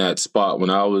that spot when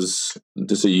I was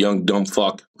just a young dumb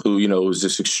fuck who was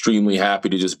just extremely happy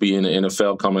to just be in the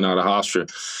NFL coming out of Hofstra.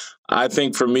 I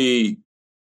think for me,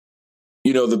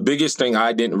 the biggest thing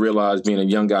I didn't realize being a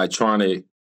young guy trying to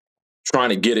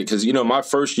get it, because my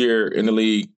first year in the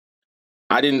league,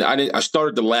 I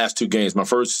started the last two games. My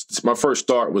first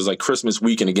start was like Christmas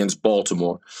weekend against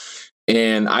Baltimore.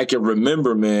 And I can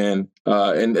remember, man,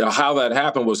 and how that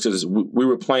happened was because we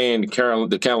were playing the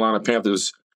Carolina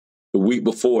Panthers the week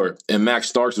before, and Max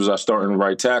Starks was our starting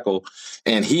right tackle,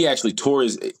 and he actually tore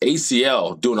his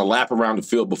ACL doing a lap around the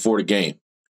field before the game.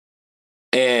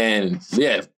 And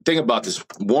yeah, think about this: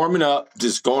 warming up,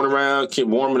 just going around, keep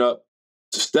warming up,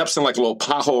 steps in like a little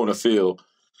pothole in the field,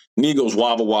 knee goes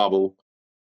wobble wobble.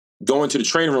 Going to the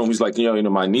training room, he's like,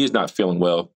 my knee's not feeling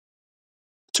well.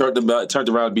 Turned around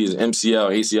to be his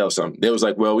MCL, ACL, or something. They was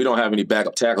like, well, we don't have any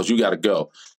backup tackles. You got to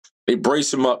go. They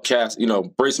brace him up,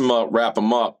 brace him up, wrap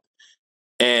him up.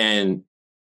 And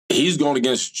he's going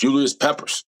against Julius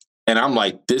Peppers. And I'm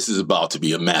like, this is about to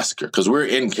be a massacre because we're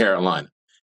in Carolina.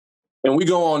 And we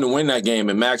go on to win that game,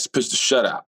 and Max pitched a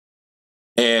shutout.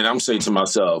 And I'm saying to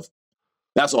myself,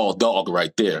 that's all dog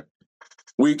right there.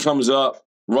 Week comes up.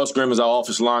 Russ Grimm is our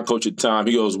office line coach at the time.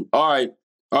 He goes, all right,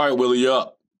 Willie, you're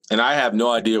up. And I have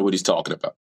no idea what he's talking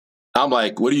about. I'm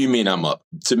like, what do you mean I'm up?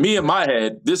 To me, in my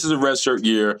head, this is a red shirt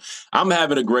year. I'm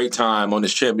having a great time on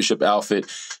this championship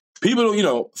outfit. People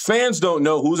don't, fans don't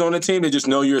know who's on the team. They just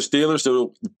know you're a Steeler.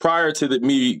 So prior to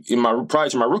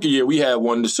my rookie year, we had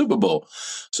won the Super Bowl.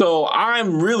 So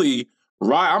I'm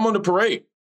on the parade.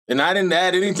 And I didn't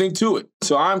add anything to it.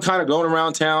 So I'm kind of going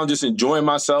around town, just enjoying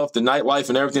myself, the nightlife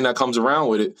and everything that comes around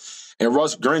with it. And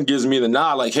Russ Grimm gives me the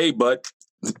nod like, hey, bud,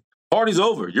 party's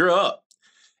over. You're up.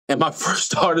 And my first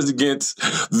start is against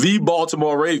the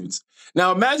Baltimore Ravens.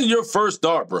 Now imagine your first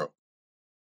start, bro.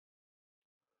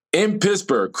 In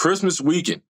Pittsburgh, Christmas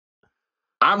weekend.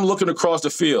 I'm looking across the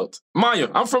field. Mind you,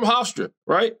 I'm from Hofstra,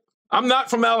 right? I'm not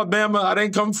from Alabama. I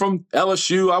didn't come from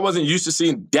LSU. I wasn't used to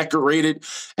seeing decorated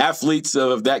athletes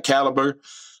of that caliber.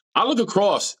 I look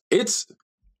across. It's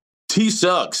T.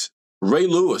 Suggs, Ray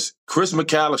Lewis, Chris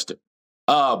McAllister,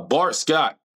 Bart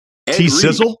Scott, Ed T. Reed.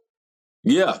 Sizzle?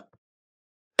 Yeah.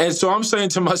 And so I'm saying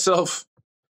to myself,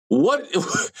 what?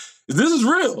 This is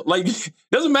real. Like, it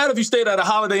doesn't matter if you stayed at a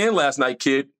Holiday Inn last night,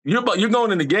 kid. You're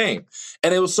going in the game.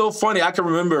 And it was so funny. I can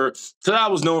remember, because I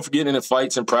was known for getting into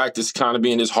fights in practice, kind of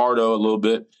being this hardo a little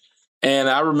bit. And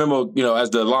I remember,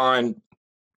 as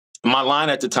my line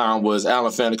at the time was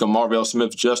Alan Faneca, Marvell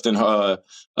Smith, Justin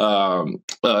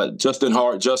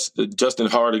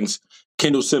Hardings,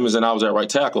 Kendall Simmons, and I was at right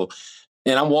tackle.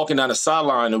 And I'm walking down the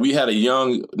sideline, and we had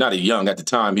not a young at the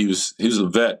time, he was a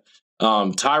vet,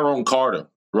 Tyrone Carter,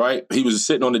 right? He was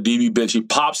sitting on the DB bench. He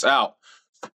pops out,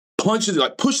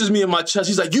 pushes me in my chest.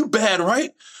 He's like, you bad, right?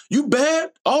 You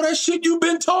bad? All that shit you've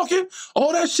been talking?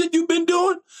 All that shit you've been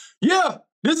doing? Yeah,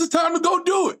 this is time to go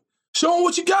do it. Show them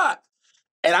what you got.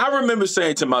 And I remember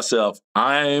saying to myself,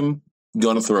 I'm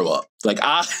going to throw up. Like,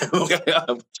 I'm going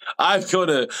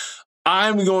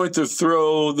to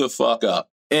throw the fuck up.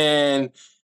 And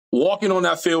walking on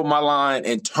that field with my line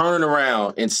and turning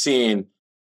around and seeing,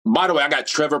 by the way, I got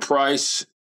Trevor Price.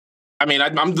 I mean,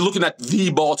 I'm looking at the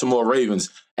Baltimore Ravens,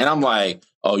 and I'm like,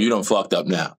 oh, you done fucked up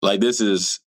now. Like, this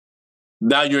is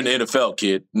Now you're in the NFL,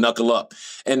 kid. Knuckle up.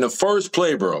 And the first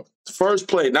play, bro,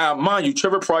 now, mind you,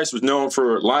 Trevor Pryce was known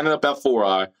for lining up at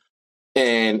 4-eye,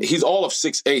 and he's all of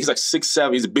 6'8". He's like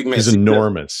 6'7". He's a big man. He's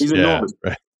enormous. He's enormous.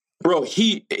 Right. Bro,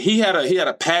 he had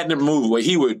a patented move where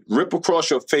he would rip across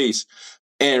your face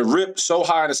and rip so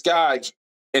high in the sky,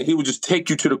 and he would just take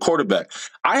you to the quarterback.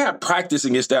 I had practice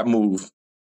against that move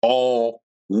all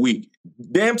week.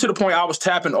 Damn, to the point I was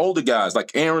tapping older guys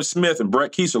like Aaron Smith and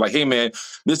Brett Keiser, like, hey, man,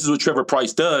 this is what Trevor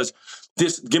Pryce does.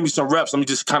 Just give me some reps. Let me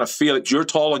just kind of feel it. You're a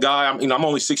taller guy. I'm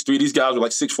only 6'3". These guys are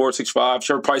like 6'4", 6'5".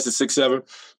 Trevor Pryce is 6'7".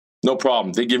 No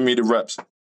problem. They give me the reps.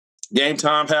 Game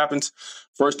time happens.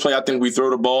 First play, I think we throw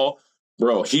the ball.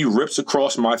 Bro, he rips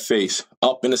across my face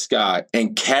up in the sky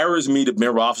and carries me to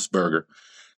Ben Roethlisberger,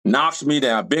 knocks me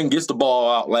down. Ben gets the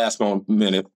ball out last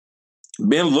minute.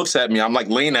 Ben looks at me. I'm like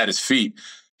laying at his feet.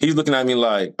 He's looking at me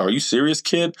like, are you serious,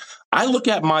 kid? I look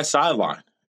at my sideline.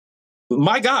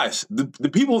 My guys, the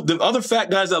people, the other fat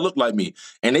guys that look like me,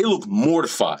 and they look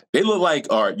mortified. They look like,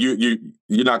 all right, you're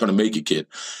not going to make it, kid.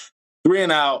 3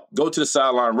 and out, go to the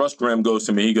sideline. Russ Graham goes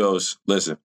to me. He goes,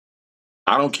 listen,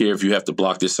 I don't care if you have to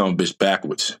block this son of a bitch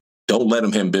backwards. Don't let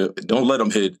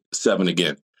him hit 7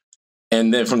 again.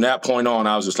 And then from that point on,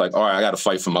 I was just like, all right, I got to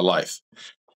fight for my life.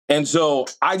 And so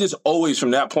I just always,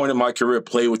 from that point in my career,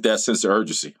 play with that sense of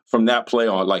urgency. From that play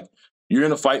on, like, you're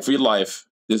in a fight for your life.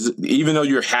 Even though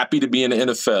you're happy to be in the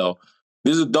NFL,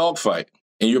 this is a dogfight,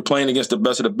 and you're playing against the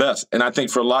best of the best. And I think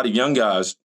for a lot of young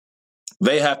guys,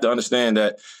 they have to understand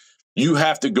that you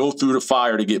have to go through the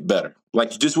fire to get better.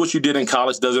 Like, just what you did in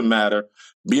college doesn't matter.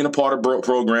 Being a part of a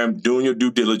program, doing your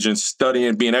due diligence,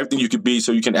 studying, being everything you could be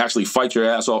so you can actually fight your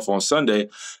ass off on Sunday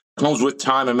comes with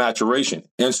time and maturation.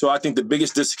 And so I think the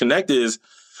biggest disconnect is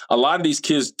a lot of these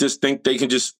kids just think they can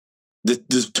just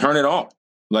turn it on.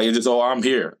 Like, it's just, oh, I'm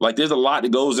here. Like, there's a lot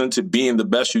that goes into being the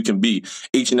best you can be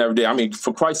each and every day. I mean,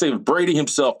 for Christ's sake, Brady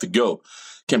himself to go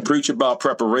can preach about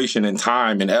preparation and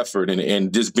time and effort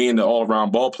and just being the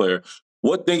all-around ball player.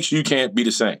 What thinks you can't be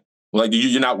the same? Like,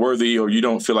 you're not worthy, or you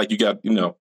don't feel like you got,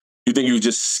 you think you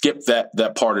just skip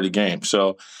that part of the game.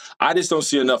 So I just don't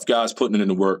see enough guys putting it in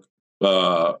the work,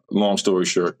 long story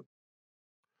short.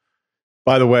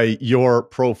 By the way, your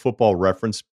Pro Football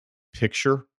Reference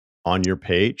picture on your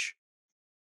page,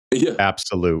 yeah,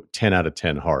 absolute 10 out of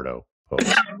 10 hardo post.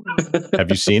 Have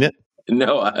you seen it?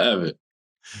 No, I haven't.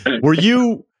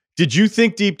 Did you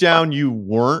think deep down you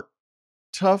weren't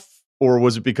tough, or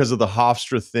was it because of the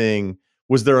Hofstra thing?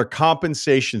 Was there a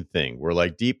compensation thing where,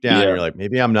 like, deep down you're like,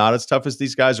 maybe I'm not as tough as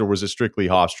these guys, or was it strictly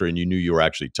Hofstra and you knew you were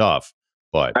actually tough?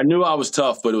 But I knew I was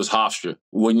tough, but it was Hofstra.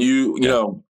 When you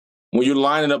know, when you're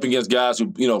lining up against guys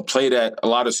who, played at a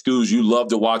lot of schools you love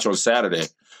to watch on Saturday,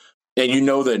 and you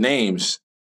know their names,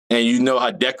 and you know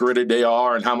how decorated they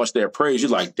are and how much they're praised,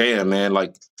 you're like, damn, man,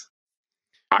 like,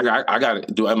 I got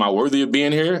to do, am I worthy of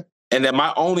being here? And then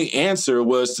my only answer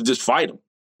was to just fight him.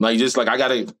 Like, just like, I got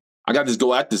to just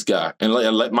go at this guy and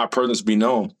let my presence be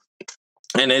known.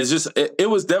 And it's just, it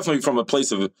was definitely from a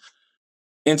place of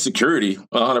insecurity,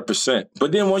 100%.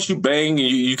 But then once you bang and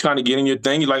you kind of get in your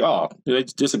thing, you're like, oh,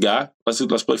 it's just a guy. Let's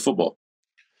play football.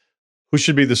 Who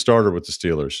should be the starter with the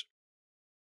Steelers?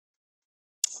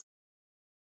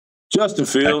 Justin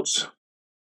Fields.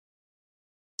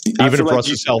 Even if Russ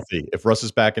is healthy, if Russ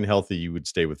is back and healthy, you would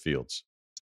stay with Fields.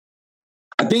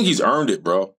 I think he's earned it,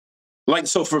 bro. Like,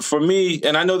 so for me,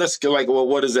 and I know that's like, well,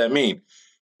 what does that mean?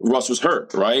 Russ was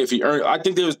hurt, right? If he earned, I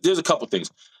think there's a couple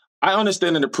things. I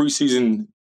understand in the preseason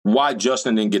why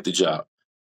Justin didn't get the job.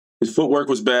 His footwork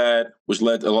was bad, which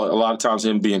led to a lot of times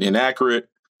him being inaccurate.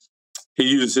 He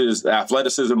uses his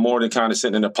athleticism more than kind of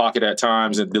sitting in the pocket at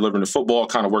times and delivering the football,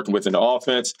 kind of working within the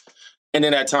offense. And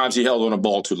then at times he held on the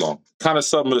ball too long. Kind of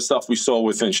some of the stuff we saw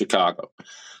within Chicago.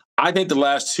 I think the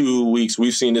last 2 weeks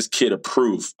we've seen this kid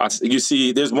improve. You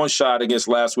see, there's one shot against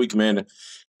last week, man, and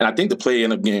I think the play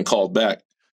ended up getting called back.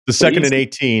 The second and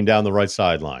 18 down the right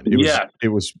sideline. It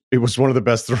was one of the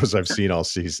best throws I've seen all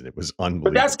season. It was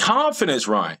unbelievable. But that's confidence,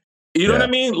 Ryan. You know what I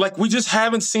mean? Like, we just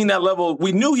haven't seen that level.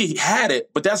 We knew he had it,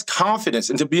 but that's confidence.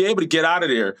 And to be able to get out of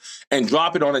there and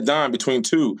drop it on a dime between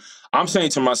two, I'm saying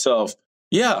to myself,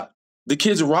 yeah, the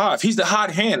kid's arrived. He's the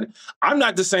hot hand. I'm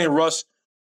not just saying Russ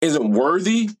isn't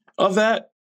worthy of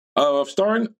that, of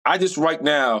starting. I just, right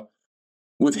now,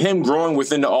 with him growing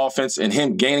within the offense and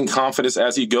him gaining confidence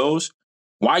as he goes,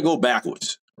 why go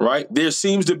backwards, right? There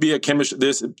seems to be a chemistry.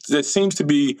 There seems to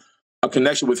be a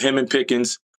connection with him and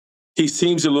Pickens. He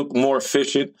seems to look more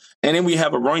efficient. And then we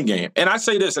have a run game. And I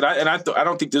say this, and I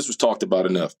don't think this was talked about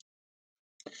enough.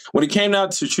 When it came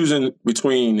down to choosing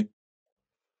between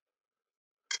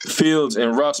Fields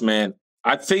and Russ, man,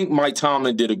 I think Mike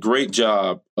Tomlin did a great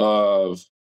job of.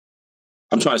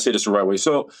 I'm trying to say this the right way.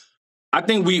 So I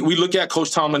think we look at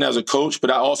Coach Tomlin as a coach,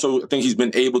 but I also think he's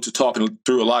been able to talk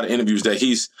through a lot of interviews that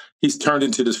he's turned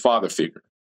into this father figure.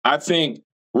 I think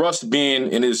Russ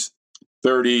being in his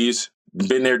 30s,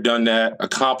 been there, done that,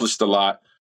 accomplished a lot.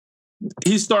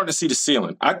 He's starting to see the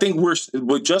ceiling. I think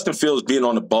with Justin Fields being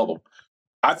on the bubble.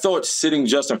 I thought sitting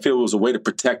Justin Fields was a way to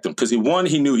protect him because he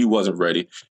knew he wasn't ready,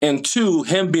 and two,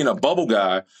 him being a bubble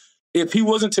guy. If he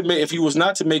was not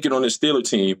to make it on the Steelers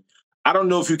team, I don't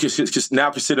know if you could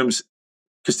now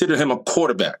consider him a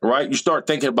quarterback, right? You start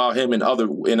thinking about him in other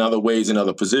ways, in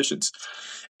other positions.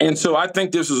 And so I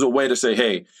think this was a way to say,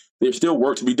 hey, there's still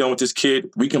work to be done with this kid.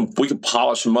 We can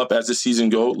polish him up as the season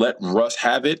goes, let Russ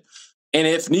have it. And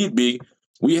if need be,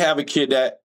 we have a kid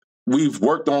that we've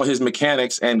worked on his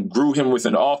mechanics and grew him with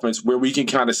an offense where we can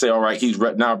kind of say, all right, he's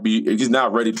now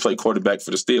ready to play quarterback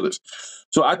for the Steelers.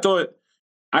 So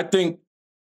I think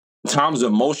Tom's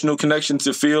emotional connection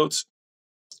to Fields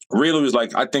really was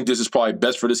like, I think this is probably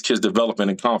best for this kid's development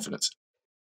and confidence.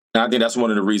 And I think that's one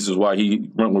of the reasons why he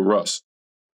went with Russ.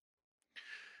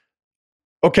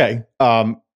 Okay.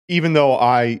 Even though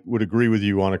I would agree with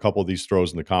you on a couple of these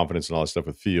throws and the confidence and all that stuff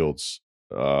with Fields,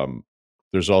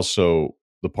 there's also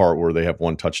the part where they have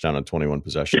one touchdown on 21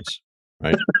 possessions,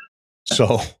 right?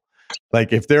 So,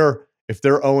 like, if they're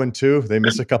 0-2, they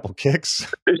miss a couple kicks,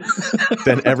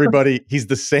 then he's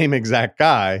the same exact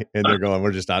guy, and they're going,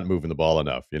 we're just not moving the ball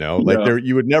enough, Like,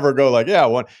 you would never go like, yeah,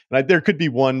 one. And there could be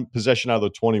one possession out of the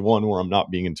 21 where I'm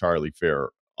not being entirely fair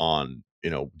on,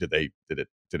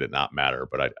 did it not matter?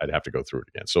 But I'd have to go through it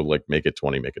again. So, like, make it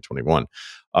 20, make it 21.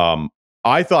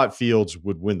 I thought Fields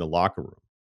would win the locker room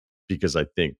because I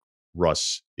think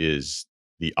Russ is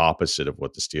the opposite of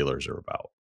what the Steelers are about.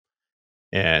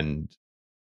 And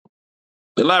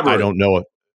elaborate. I don't know.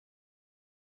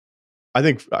 I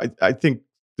think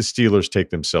the Steelers take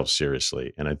themselves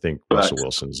seriously, and I think Russell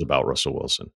Wilson is about Russell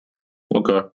Wilson.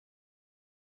 Okay.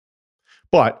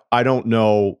 But I don't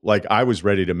know, like, I was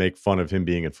ready to make fun of him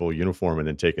being in full uniform and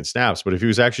then taking snaps. But if he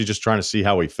was actually just trying to see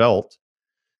how he felt,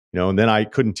 and then I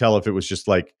couldn't tell if it was just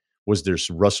like, was there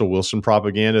some Russell Wilson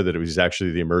propaganda that it was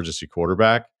actually the emergency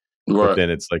quarterback? Right. But then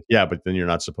it's like, yeah, but then you're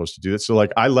not supposed to do that. So,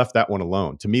 like, I left that one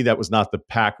alone. To me, that was not the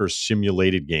Packers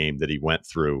simulated game that he went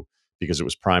through because it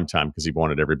was primetime, because he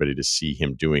wanted everybody to see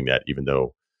him doing that, even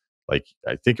though, like,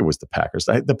 I think it was the Packers.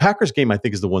 The Packers game, I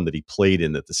think, is the one that he played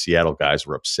in that the Seattle guys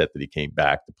were upset that he came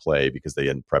back to play because they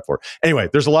hadn't prepped for it. Anyway,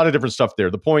 there's a lot of different stuff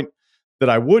there. The point that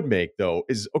I would make, though,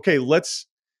 is, okay,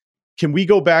 can we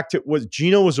go back to,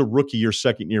 Geno was a rookie your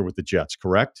second year with the Jets,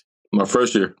 correct? My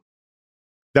first year.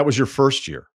 That was your first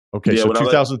year. Okay, yeah, so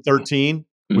 2013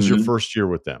 was your first year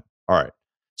with them. All right.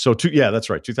 So, that's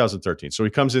right, 2013. So he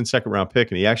comes in second round pick,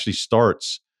 and he actually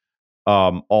starts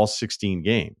all 16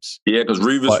 games. Yeah, because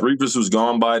Revis was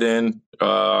gone by then.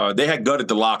 They had gutted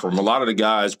the locker room. A lot of the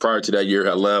guys prior to that year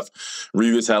had left.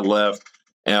 Revis had left.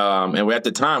 And at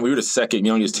the time, we were the second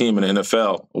youngest team in the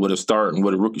NFL with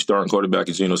a rookie starting quarterback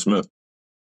as Geno Smith.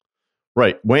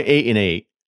 Right. Went 8-8.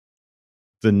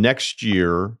 The next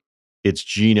year, it's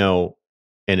Geno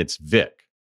and it's Vick.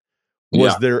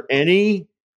 Was there any,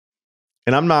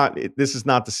 and this is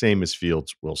not the same as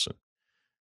Fields Wilson,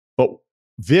 but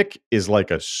Vick is like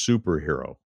a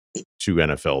superhero to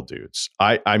NFL dudes.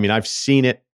 I mean, I've seen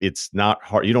it. It's not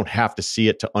hard. You don't have to see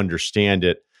it to understand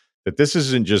it, that this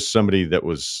isn't just somebody that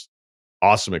was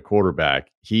awesome at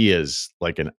quarterback. He is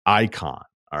like an icon.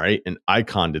 All right. An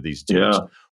icon to these dudes. Yeah.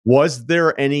 Was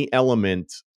there any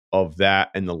element of that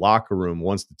in the locker room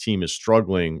once the team is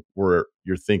struggling where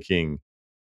you're thinking,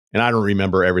 and I don't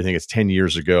remember everything, it's 10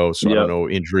 years ago, so I don't know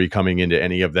injury coming into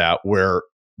any of that, where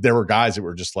there were guys that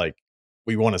were just like,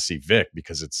 we want to see Vick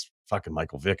because it's fucking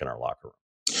Michael Vick in our locker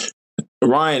room.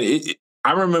 Ryan,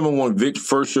 I remember when Vick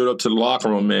first showed up to the locker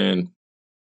room, man,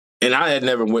 and I had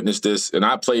never witnessed this, and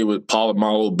I played with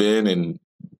Polamalu, Ben, and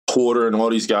Porter and all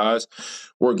these guys,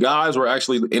 where guys were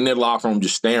actually in their locker room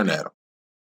just staring at him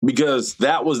because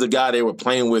that was the guy they were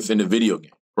playing with in the video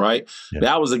game, right? Yeah.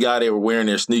 That was the guy they were wearing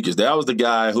their sneakers. That was the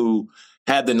guy who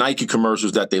had the Nike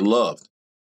commercials that they loved.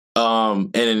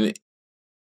 And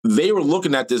they were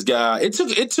looking at this guy. It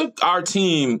took our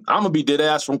team, I'm going to be dead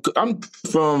ass,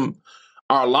 from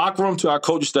our locker room to our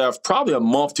coaching staff, probably a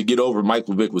month to get over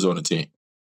Michael Vick was on the team.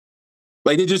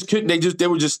 Like, they just couldn't, they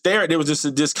were just staring. There was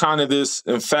just kind of this,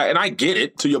 in fact, and I get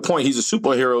it, to your point, he's a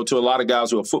superhero to a lot of guys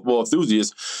who are football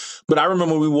enthusiasts. But I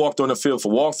remember when we walked on the field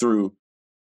for walkthrough,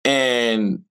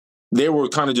 and they were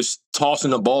kind of just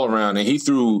tossing the ball around, and he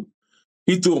threw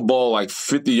a ball like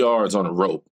 50 yards on a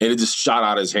rope, and it just shot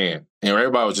out of his hand. And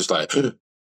everybody was just like,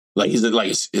 Like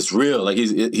it's real. Like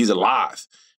he's alive.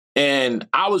 And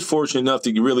I was fortunate enough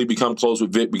to really become close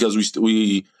with Vic because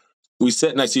we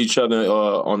sat next to each other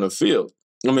on the field.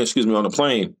 On the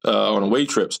plane, on away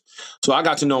trips. So I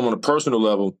got to know him on a personal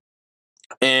level.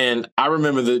 And I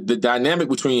remember the dynamic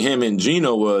between him and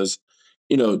Geno was,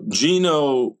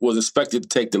 Geno was expected to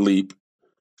take the leap.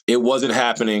 It wasn't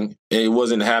happening. It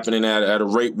wasn't happening at a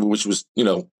rate which was,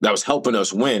 that was helping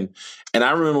us win. And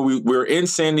I remember we were in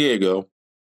San Diego.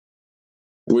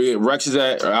 Rex is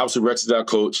our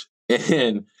coach,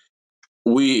 and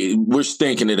we're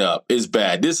stinking it up. It's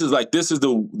bad. This is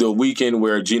the weekend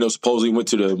where Geno supposedly went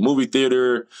to the movie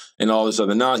theater and all this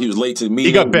other nonsense. He was late to the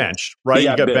meeting. He got benched, right? He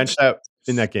got benched out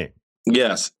in that game.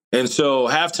 Yes. And so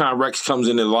halftime, Rex comes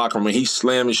into the locker room and he's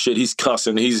slamming shit. He's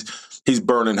cussing. He's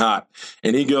burning hot.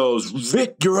 And he goes,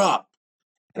 "Vic, you're up."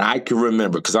 And I can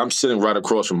remember because I'm sitting right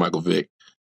across from Michael Vick.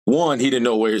 One, he didn't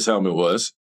know where his helmet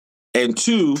was. And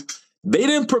two, they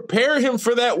didn't prepare him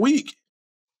for that week.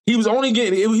 He was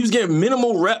getting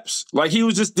minimal reps. Like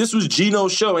this was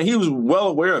Geno's show, and he was well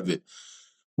aware of it.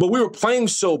 But we were playing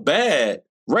so bad,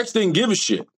 Rex didn't give a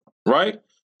shit, right?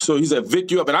 So he said,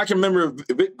 "Vic, you up." And I can remember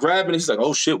Vic grabbing it. He's like,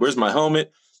 "Oh shit, where's my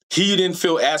helmet?" He didn't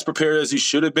feel as prepared as he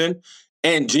should have been.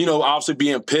 And Geno obviously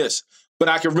being pissed. But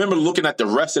I can remember looking at the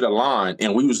rest of the line,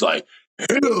 and we was like,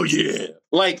 hell yeah.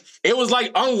 Like, it was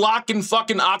like unlocking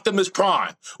fucking Optimus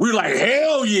Prime. We were like,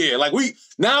 hell yeah. Like,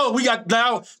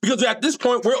 because at this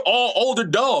point, we're all older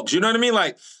dogs. You know what I mean?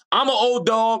 Like, I'm an old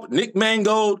dog, Nick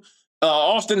Mangold,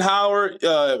 Austin Howard,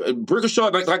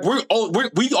 Brickashaw. Like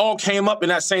we all came up in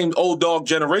that same old dog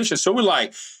generation. So we're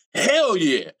like, hell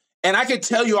yeah. And I could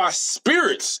tell you our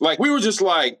spirits. Like, we were just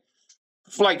like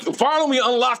finally we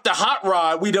unlocked the hot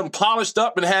rod. We done polished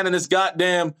up and had in this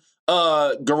goddamn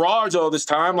garage all this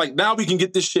time. Like, now we can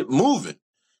get this shit moving.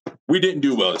 We didn't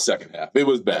do well in the second half. It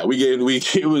was bad.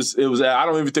 It was. I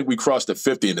don't even think we crossed the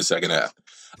 50 in the second half.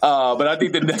 But I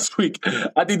think the next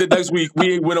week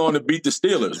we went on to beat the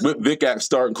Steelers with Vic at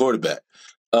starting quarterback.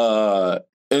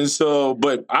 And so,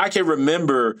 but I can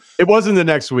remember it wasn't the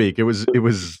next week. It was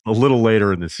a little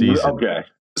later in the season. Okay.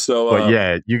 So, but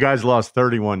yeah, you guys lost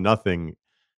 31-0.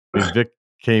 Vic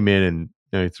came in and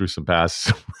he threw some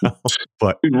passes.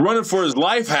 But he was running for his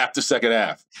life half the second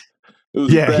half. It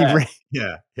was bad.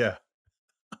 Yeah. God,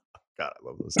 I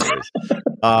love those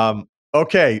stories.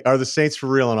 Okay, are the Saints for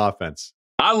real on offense?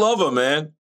 I love them,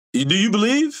 man. Do you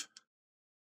believe?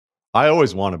 I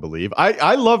always want to believe.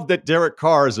 I love that Derek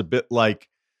Carr is a bit like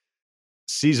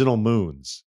seasonal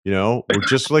moons.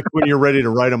 Just like when you're ready to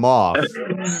write them off.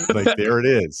 Like, there it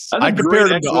is. I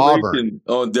compared him to Auburn.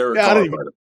 On Derek Carr.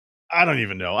 I don't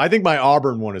even know. I think my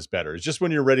Auburn one is better. It's just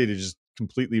when you're ready to just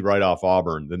completely write off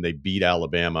Auburn, then they beat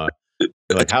Alabama. You're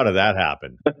like, how did that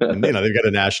happen? And they've got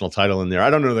a national title in there. I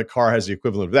don't know that Carr has the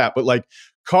equivalent of that, but like,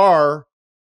 Carr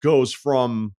goes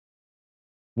from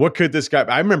what could this guy?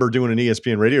 I remember doing an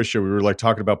ESPN radio show. We were like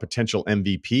talking about potential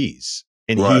MVPs,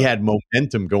 and he had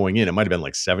momentum going in. It might have been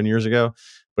like 7 years ago,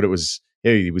 but it was,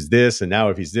 hey, he was this, and now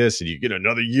if he's this, and you get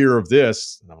another year of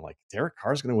this, and I'm like, Derek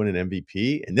Carr's going to win an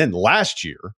MVP. And then last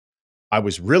year, I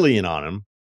was really in on him.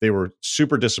 They were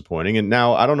super disappointing. And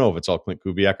now I don't know if it's all Clint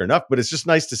Kubiak or enough, but it's just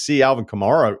nice to see Alvin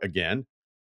Kamara again.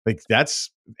 Like,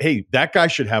 that guy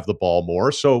should have the ball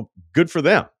more. So good for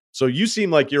them. So you seem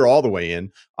like you're all the way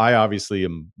in. I obviously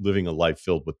am living a life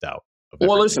filled with doubt.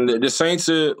 Well, listen, the Saints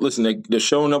they're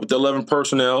showing up with the 11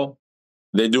 personnel.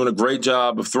 They're doing a great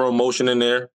job of throwing motion in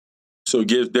there. So it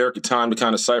gives Derek time to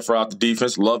kind of cipher out the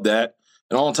defense. Love that.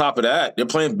 And on top of that, they're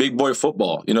playing big boy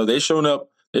football. They're showing up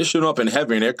in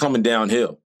heavy, and they're coming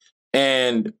downhill.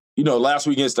 And, last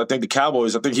week against, I think, the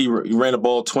Cowboys, I think he ran the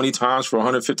ball 20 times for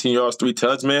 115 yards, 3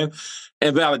 touchdowns, man.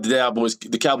 And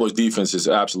the Cowboys defense is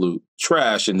absolute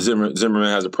trash, and Zimmerman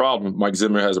has a problem. Mike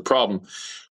Zimmer has a problem.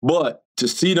 But to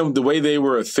see them the way they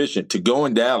were efficient, to go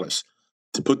in Dallas,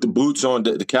 to put the boots on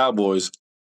the Cowboys,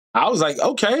 I was like,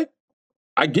 okay,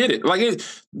 I get it. Like,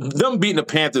 them beating the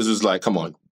Panthers was like, come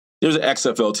on. There's an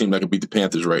XFL team that can beat the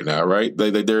Panthers right now, right?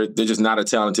 They're just not a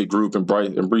talented group, and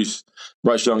Bryce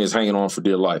Young is hanging on for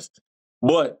dear life.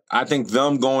 But I think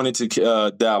them going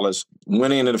into Dallas,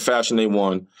 winning in the fashion they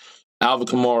won, Alvin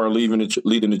Kamara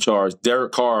leading the charge,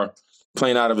 Derek Carr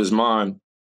playing out of his mind.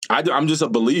 I'm just a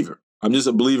believer. I'm just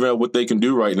a believer in what they can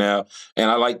do right now, and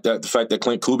I like the fact that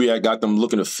Clint Kubiak got them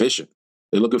looking efficient.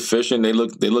 They look efficient. They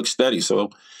look steady.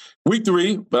 So week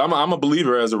 3, but I'm a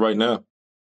believer as of right now.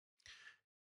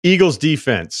 Eagles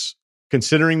defense,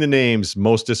 considering the names,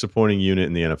 most disappointing unit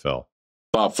in the NFL.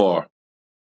 By far.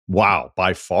 Wow,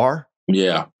 by far?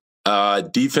 Yeah.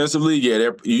 Defensively, yeah.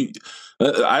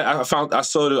 I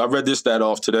read this stat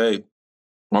off today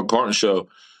on Carton Show.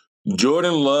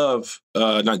 Jordan Love,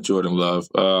 not Jordan Love.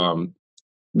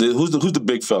 Who's the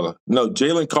big fella? No,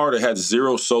 Jalen Carter had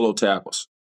 0 solo tackles,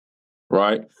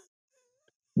 right?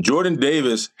 Jordan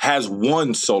Davis has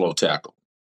 1 solo tackle.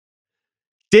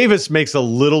 Davis makes a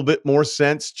little bit more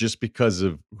sense just because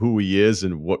of who he is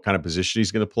and what kind of position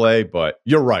he's going to play. But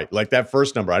you're right. Like that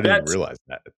first number, I didn't even realize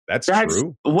that. That's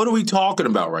true. What are we talking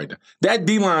about right now? That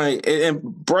D-line and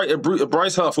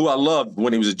Bryce Huff, who I loved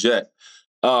when he was a Jet,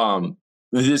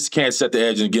 just can't set the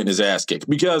edge and getting his ass kicked.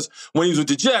 Because when he was with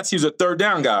the Jets, he was a third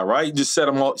down guy, right? You just let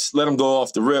him go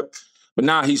off the rip. But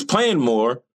now he's playing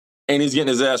more, and he's getting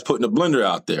his ass put in the blender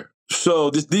out there. So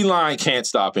this D-line can't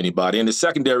stop anybody. And the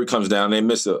secondary comes down. They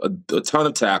miss a ton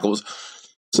of tackles.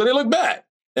 So they look bad.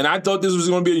 And I thought this was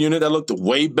going to be a unit that looked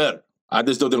way better. I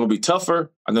just thought they're going to be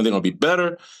tougher. I know they're going to be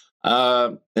better.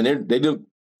 And they're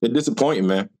disappointing,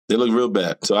 man. They look real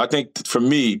bad. So I think, for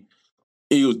me,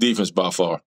 Eagles defense by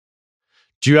far.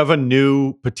 Do you have a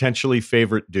new potentially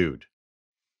favorite dude?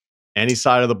 Any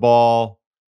side of the ball,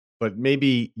 but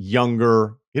maybe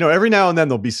younger. Every now and then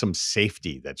there'll be some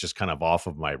safety that's just kind of off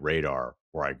of my radar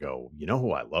where I go,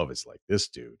 who I love is like this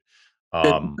dude.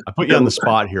 I put you on the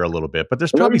spot here a little bit, but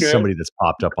there's probably somebody that's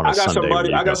popped up on a Sunday.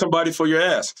 I got somebody for your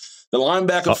ass. The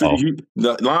linebacker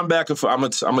for I'm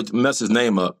gonna mess his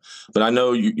name up, but I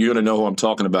know you're gonna know who I'm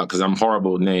talking about because I'm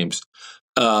horrible with names.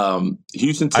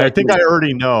 Houston Texans. I think I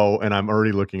already know, and I'm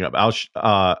already looking up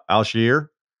Alshire.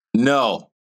 No.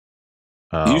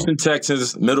 Houston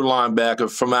Texans middle linebacker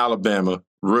from Alabama,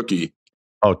 rookie.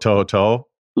 Oh, Toho.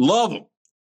 Love him.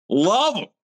 Love him.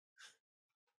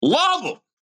 Love him.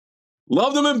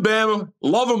 Love them in Bama.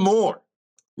 Love him more.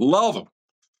 Love him.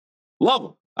 Love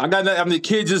him. The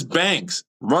kid just bangs.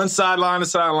 Run sideline to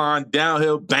sideline,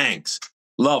 downhill, bangs.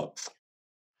 Love him.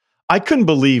 I couldn't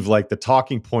believe the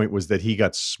talking point was that he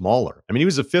got smaller. I mean, he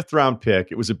was a 5th round pick.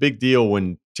 It was a big deal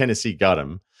when Tennessee got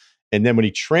him. And then when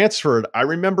he transferred, I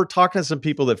remember talking to some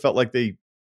people that felt like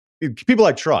people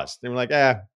I trust. They were like,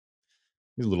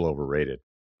 he's a little overrated.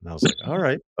 And I was like, all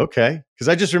right, okay. Because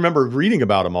I just remember reading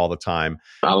about him all the time.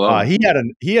 I love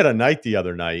him. He had a night the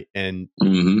other night. And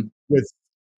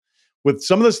with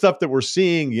some of the stuff that we're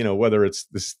seeing, whether it's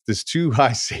this too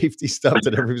high safety stuff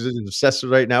that everybody's obsessed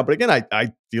with right now. But again,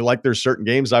 I feel like there's certain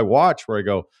games I watch where I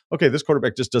go, okay, this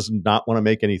quarterback just does not want to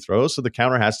make any throws. So the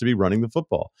counter has to be running the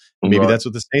football. Maybe that's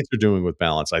what the Saints are doing with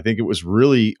balance. I think it was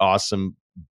really awesome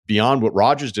beyond what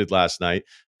Rodgers did last night,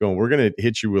 going, we're going to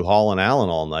hit you with Hall and Allen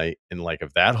all night. And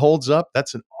if that holds up,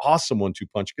 that's an awesome 1-2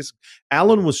 punch. Because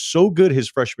Allen was so good his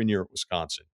freshman year at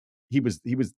Wisconsin. He was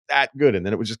that good. And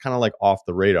then it was just kind of off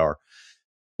the radar.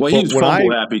 Well, he was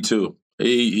fumble happy too.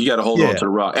 He got to hold on to the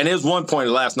rock. And there's one point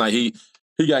last night, he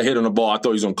got hit on the ball. I thought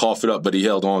he was going to cough it up, but he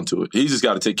held on to it. He just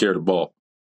got to take care of the ball.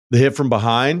 The hit from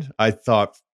behind, I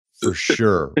thought for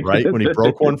sure, right? When he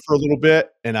broke one for a little bit,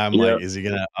 and I'm like, is he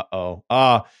going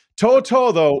to,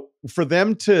 Toto, though, for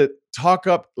them to talk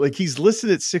up, he's listed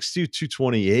at 6'2",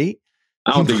 228.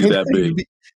 I don't think he's that big.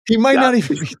 He might not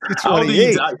even be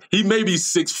 228. He may be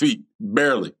 6 feet,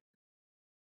 barely.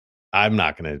 I'm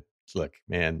not going to. Look,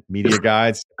 man, media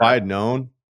guides, if I had known,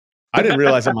 I didn't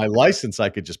realize on my license I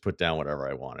could just put down whatever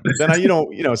I wanted. But then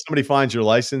if somebody finds your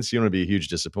license, you don't want to be a huge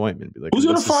disappointment. Be like, who's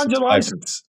going to find your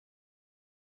license?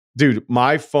 Dude,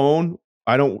 my phone,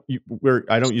 I don't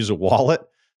use a wallet.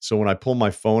 So when I pull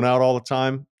my phone out all the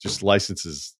time, just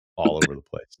licenses all over the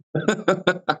place.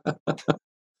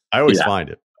 I always find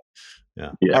it.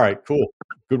 Yeah. All right, cool.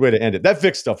 Good way to end it. That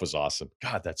Vic stuff was awesome.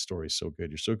 God, that story is so good.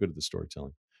 You're so good at the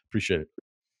storytelling. Appreciate it.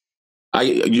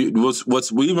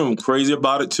 What's even crazy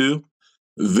about it too,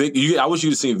 Vic. I wish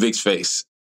you'd seen Vic's face.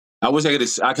 I wish I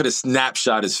could have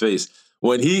snapshot his face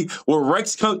when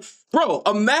Rex comes. Bro,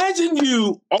 imagine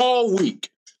you all week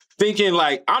thinking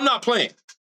I'm not playing.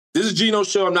 This is Gino's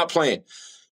show. I'm not playing.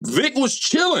 Vic was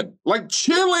chilling. The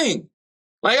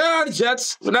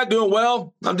Jets, we're not doing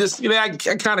well. I'm just, I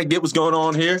kind of get what's going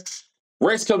on here.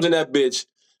 Rex comes in that bitch.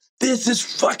 This is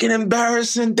fucking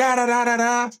embarrassing.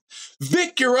 Da-da-da-da-da.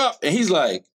 Vic, you're up. And he's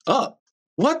like, up.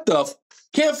 What the?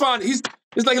 Can't find it.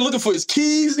 It's like looking for his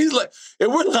keys. He's like,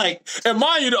 and we're like, and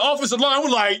mind you, the offensive line,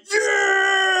 we're like,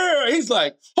 yeah. He's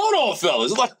like, hold on,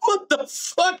 fellas. What the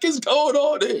fuck is going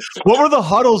on here? What were the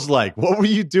huddles like? What were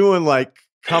you doing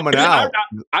coming out?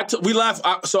 We laugh.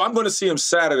 So I'm going to see him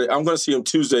Saturday. I'm going to see him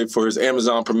Tuesday for his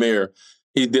Amazon premiere.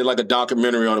 He did a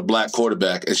documentary on a black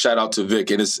quarterback, and shout out to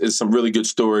Vic. And it's some really good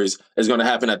stories. It's going to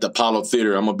happen at the Apollo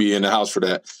Theater. I'm going to be in the house for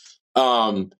that.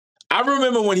 I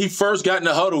remember when he first got in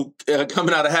the huddle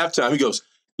coming out of halftime, he goes,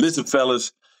 listen,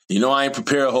 fellas, I ain't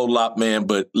prepared a whole lot, man,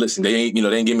 but listen, they ain't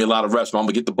give me a lot of reps, but I'm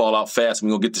going to get the ball out fast and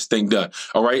we're going to get this thing done.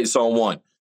 All right, it's on one.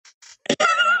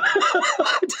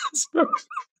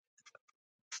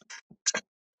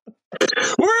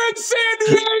 We're in San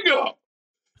Diego.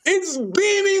 It's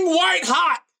beaming white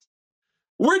hot.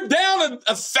 We're down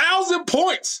 1,000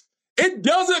 points. It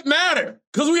doesn't matter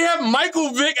because we have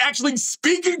Michael Vick actually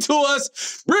speaking to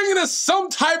us, bringing us some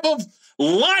type of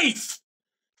life.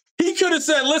 He could have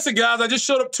said, listen, guys, I just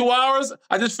showed up 2 hours.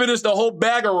 I just finished a whole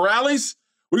bag of rallies.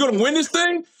 We're going to win this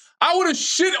thing. I would have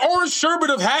shit orange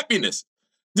sherbet of happiness.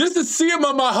 Just to see him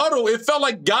on my huddle, it felt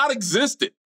like God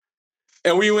existed.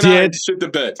 And we went out and shit the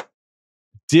bed.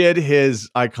 Did his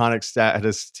iconic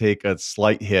status take a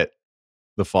slight hit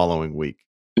the following week?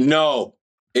 No,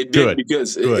 it didn't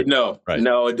because no,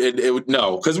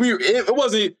 because it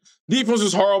wasn't. Defense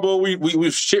was horrible. We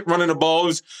was shit running the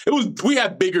balls. We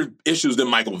had bigger issues than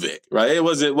Michael Vick, right? It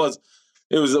was a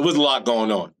lot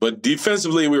going on, but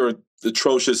defensively we were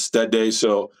atrocious that day.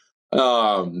 So,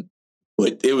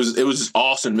 but it was just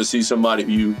awesome to see somebody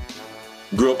who you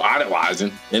grew up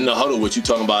idolizing in the huddle with you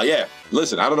talking about, yeah,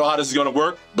 listen, I don't know how this is going to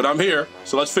work, but I'm here,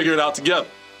 so let's figure it out together.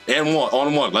 And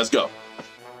on one, let's go.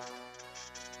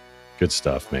 Good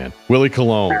stuff, man. Willie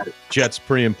Colon, Jets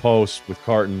pre and post with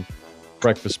Carton,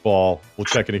 breakfast ball. We'll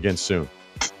check in again soon.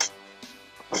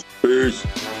 Peace.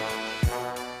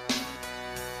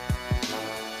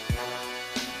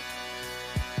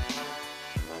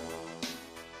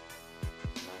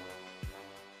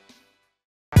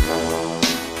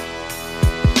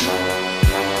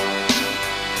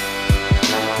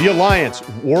 The Alliance,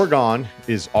 Oregon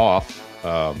is off,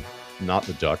 not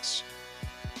the Ducks.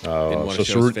 Didn't want to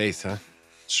show his face, huh?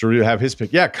 Ceruti have his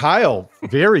pick. Yeah, Kyle,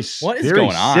 very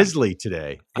going on? sizzly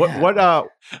today. What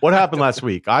happened last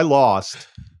week? I lost.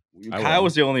 Kyle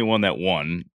was the only one that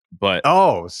won, but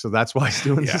so that's why he's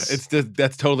doing this.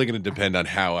 That's totally going to depend on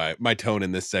how my tone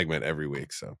in this segment every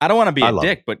week. So I don't want to be a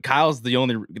dick, but Kyle's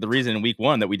the reason in week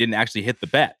one that we didn't actually hit the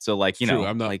bet. So like, True,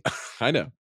 I'm not. I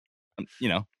know.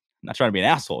 I'm not trying to be an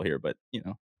asshole here, but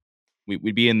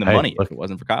we'd be in the money if it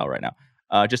wasn't for Kyle right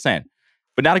now. Just saying.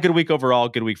 But not a good week overall.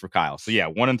 Good week for Kyle. So yeah,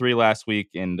 1-3 last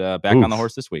week, and back on the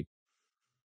horse this week.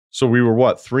 So we were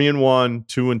what? 3-1,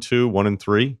 2-2,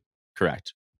 1-3.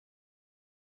 Correct.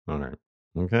 All right.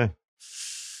 Okay.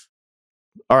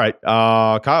 All right.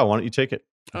 Kyle, why don't you take it?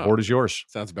 The board is yours.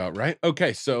 Sounds about right.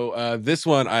 Okay. So this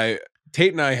one,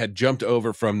 Tate and I had jumped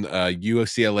over from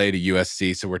UCLA to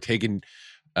USC, so we're taking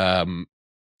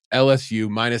LSU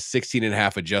minus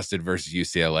 16.5 adjusted versus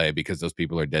UCLA because those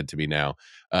people are dead to me now.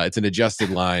 It's an adjusted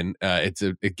line.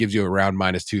 It gives you around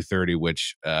minus 230,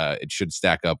 which it should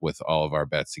stack up with all of our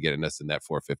bets to getting us in that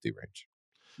 450 range.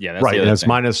 Yeah, that's right. And it's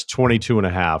minus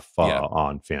 22.5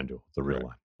 on FanDuel, the real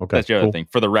line. Okay, that's the other thing.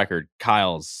 For the record,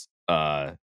 Kyle's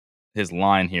his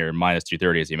line here minus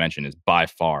 230, as you mentioned, is by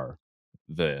far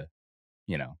the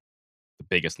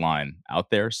biggest line out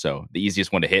there. So the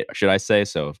easiest one to hit, should I say?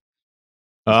 So.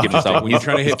 When you're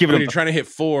trying to hit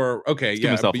 4, okay,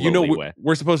 yeah. But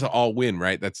we're supposed to all win,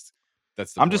 right? That's the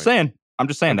I'm point. just saying.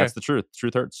 Okay. That's the truth.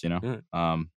 Truth hurts,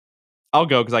 Right. I'll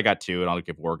go because I got 2, and I'll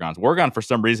give Oregon for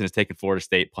some reason is taking Florida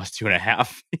State plus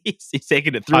 2.5. He's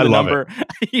taking it through the number.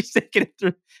 He's taking it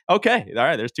through. Okay, all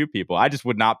right. There's 2 people. I just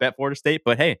would not bet Florida State,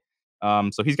 but hey,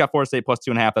 so he's got Florida State plus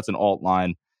 2.5. That's an alt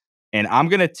line, and I'm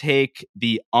gonna take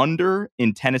the under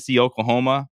in Tennessee,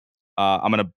 Oklahoma.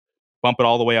 I'm gonna bump it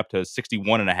all the way up to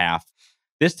 61.5.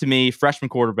 This, to me, freshman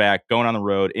quarterback going on the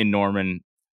road in Norman,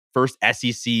 first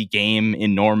SEC game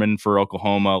in Norman for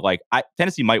Oklahoma. Like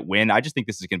Tennessee might win. I just think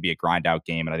this is going to be a grind out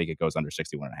game, and I think it goes under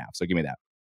 61.5. So give me that.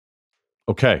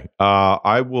 Okay,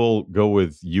 I will go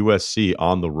with USC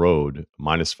on the road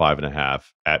minus 5.5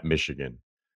 at Michigan.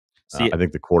 I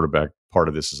think the quarterback part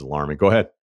of this is alarming. Go ahead.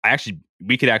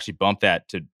 We could actually bump that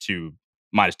to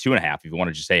minus 2.5 if you want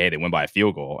to just say, hey, they win by a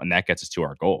field goal, and that gets us to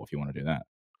our goal if you want to do that.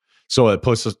 So it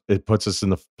puts us in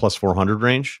the plus 400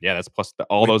 range. Yeah, that's plus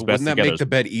all those bets together. Wouldn't that make the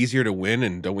bet easier to win?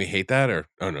 And don't we hate that? Or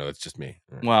no, that's just me.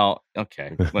 Right. Well,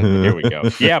 okay, here we go.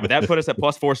 Yeah, but that put us at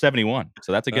plus 471,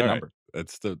 so that's a good number.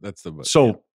 That's the.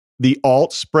 So the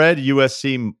alt spread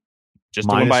USC just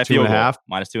to win by a field goal,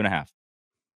 minus 2.5,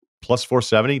 plus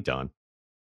 470. Done.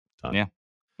 Yeah.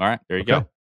 All right. There you go.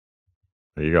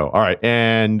 There you go. All right.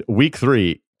 And week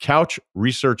 3, Couch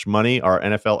Research Money, our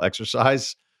NFL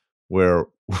exercise, where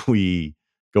we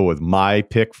go with my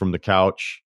pick from the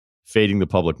couch, fading the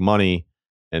public money,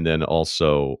 and then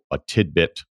also a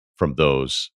tidbit from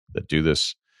those that do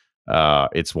this.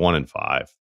 It's 1-5.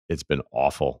 It's been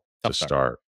awful to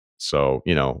start. So,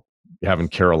 having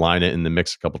Carolina in the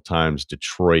mix a couple times,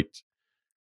 Detroit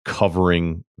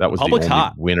covering, that was the only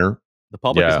winner. The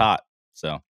public is hot.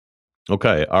 So.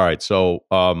 Okay. All right. So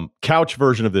couch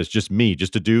version of this, just me,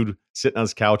 just a dude sitting on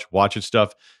his couch watching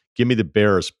stuff. Give me the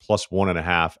Bears plus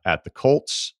 1.5 at the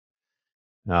Colts.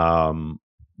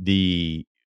 The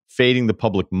fading the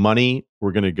public money,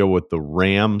 we're going to go with the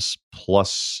Rams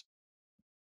plus,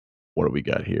 what do we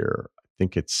got here? I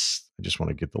think it's, I just want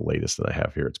to get the latest that I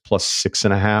have here. It's plus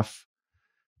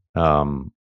 6.5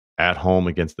 at home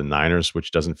against the Niners,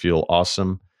 which doesn't feel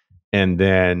awesome. And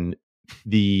then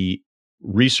the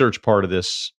research part of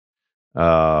this,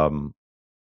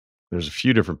 there's a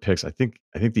few different picks. I think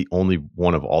the only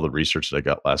one of all the research that I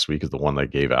got last week is the one that I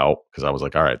gave out because I was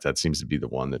like, all right, that seems to be the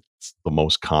one that's the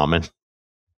most common.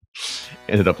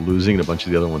 Ended up losing, and a bunch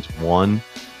of the other ones won.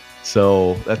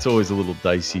 So that's always a little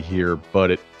dicey here,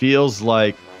 but it feels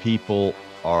like people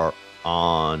are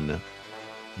on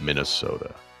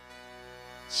Minnesota.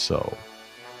 So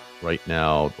right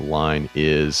now the line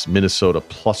is Minnesota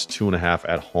plus 2.5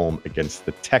 at home against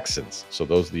the Texans. So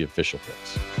those are the official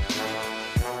picks.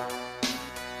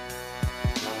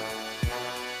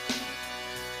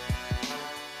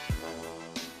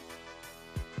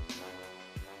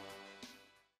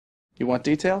 You want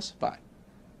details? Fine.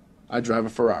 I drive a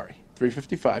Ferrari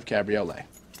 355 Cabriolet.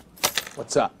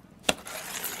 What's up?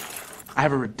 I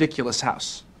have a ridiculous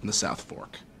house in the South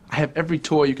Fork. I have every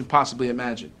toy you can possibly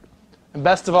imagine. And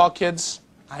best of all, kids,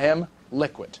 I am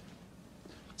liquid.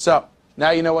 So,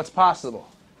 now you know what's possible.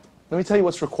 Let me tell you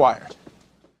what's required.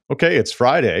 Okay, it's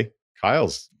Friday.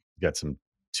 Kyle's got some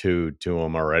tude to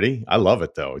him already. I love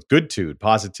it, though. Good tude.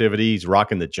 Positivity. He's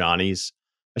rocking the Johnnies.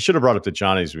 I should have brought up the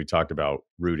Johnnies. We talked about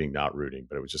rooting, not rooting,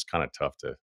 but it was just kind of tough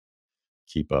to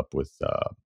keep up with.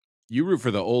 You root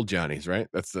for the old Johnnies, right?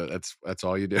 That's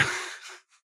all you do.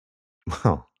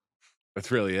 Well,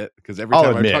 that's really it. Because every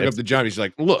time I talk up the Johnnies, you're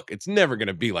like, look, it's never going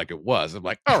to be like it was. I'm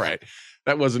like, all right,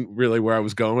 that wasn't really where I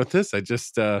was going with this. I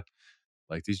just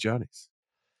like these Johnnies.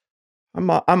 I'm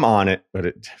on it,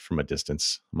 but from a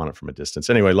distance. I'm on it from a distance.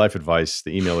 Anyway, life advice,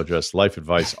 the email address,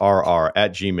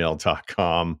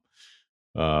 lifeadvicerr@gmail.com.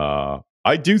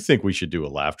 I do think we should do a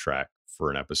laugh track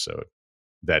for an episode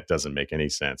that doesn't make any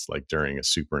sense, like during a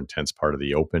super intense part of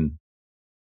the Open,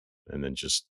 and then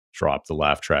just drop the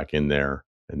laugh track in there.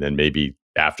 And then maybe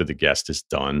after the guest is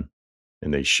done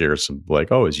and they share some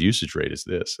like, oh, his usage rate is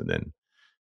this. And then,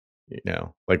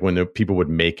 like when the people would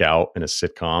make out in a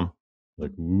sitcom,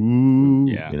 like, ooh,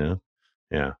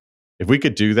 yeah. If we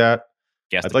could do that,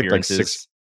 guest I'd like appearances. Like 6.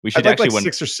 We should I'd like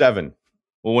 6 or 7.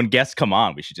 Well, when guests come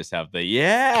on, we should just have the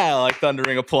like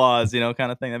thundering applause, kind of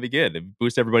thing. That'd be good. It'd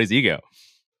boost everybody's ego.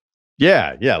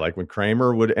 Yeah. Like when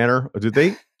Kramer would enter. Did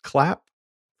they clap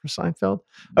for Seinfeld?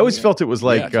 I always felt it was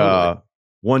like totally.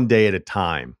 One day at a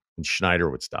time, and Schneider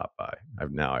would stop by. I've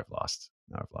lost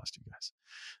you guys.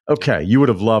 Okay, you would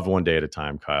have loved One Day at a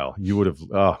Time, Kyle. You would have.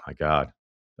 Oh my God,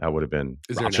 that would have been.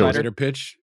 Is there an elevator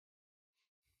pitch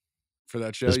for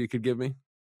that show you could give me?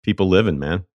 People living,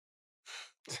 man.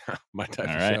 My type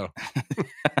of show.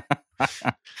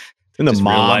 And the just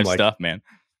mom, real life like, stuff, man.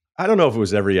 I don't know if it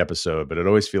was every episode, but it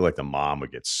always feel like the mom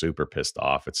would get super pissed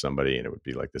off at somebody, and it would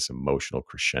be like this emotional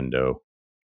crescendo.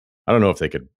 I don't know if they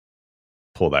could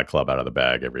pull that club out of the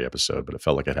bag every episode, but it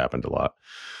felt like it happened a lot.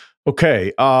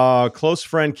 Okay, close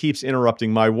friend keeps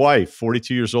interrupting my wife,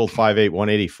 42 years old, 5'8",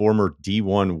 180, former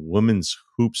D1 women's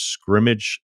hoop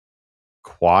scrimmage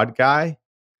quad guy.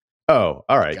 Oh,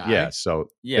 all right. Yeah. So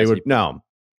they would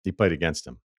he played against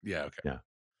him. Yeah. Okay. Yeah.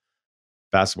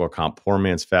 Basketball comp, poor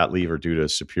man's fat lever due to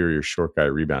superior short guy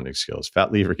rebounding skills.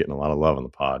 Fat lever getting a lot of love on the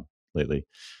pod lately.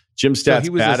 Jim Stats, so he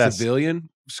was a civilian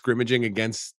scrimmaging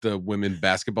against the women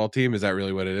basketball team. Is that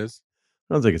really what it is?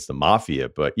 I don't think it's the mafia,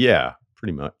 but yeah,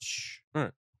 pretty much. All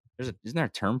right. Isn't there a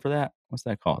term for that? What's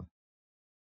that called?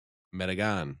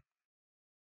 Metagon.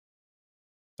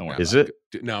 Don't worry. Is it?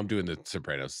 No, I'm doing the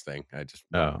Sopranos thing. I just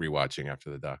rewatching after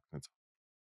the doc. That's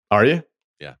all. Are you?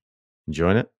 Yeah.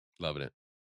 Enjoying it? Loving it.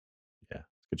 Yeah.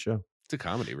 Good show. It's a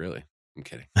comedy, really. I'm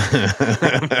kidding.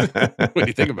 What do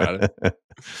you think about it?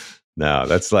 No,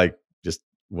 that's like just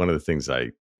one of the things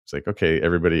it's like, okay,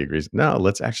 everybody agrees. No,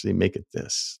 let's actually make it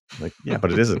this. Like, yeah,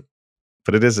 but it isn't.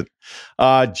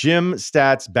 Jim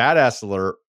Stats, badass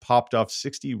alert, popped off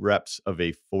 60 reps of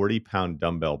a 40-pound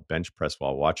dumbbell bench press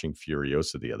while watching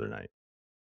Furiosa the other night.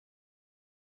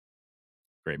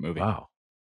 Great movie. Wow.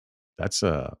 That's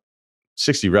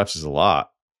 60 reps is a lot.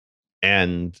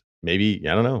 And maybe,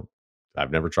 I don't know.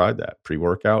 I've never tried that.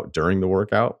 Pre-workout, during the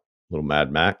workout, little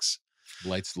Mad Max.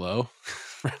 Lights low.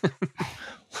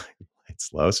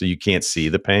 Lights low, so you can't see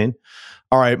the pain.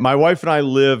 All right. My wife and I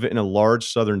live in a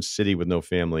large southern city with no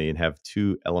family and have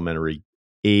 2 elementary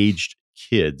aged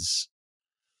kids.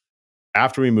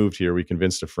 after we moved here, we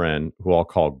convinced a friend who I'll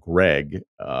call Greg.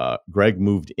 Greg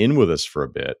moved in with us for a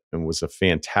bit and was a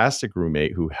fantastic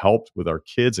roommate who helped with our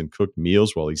kids and cooked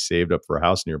meals while he saved up for a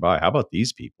house nearby. How about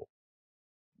these people?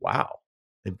 Wow.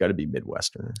 They've got to be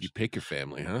Midwesterners. You pick your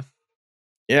family, huh?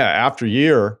 Yeah. After a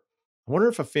year, I wonder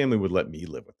if a family would let me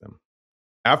live with them.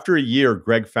 After a year,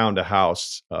 Greg found a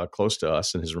house close to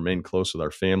us and has remained close with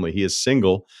our family. He is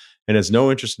single and has no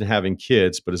interest in having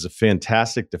kids, but is a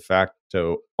fantastic de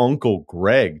facto Uncle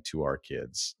Greg to our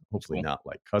kids. Hopefully Cool. not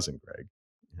like Cousin Greg.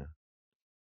 Yeah.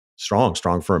 Strong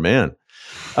for a man.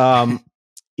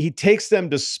 He takes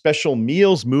them to special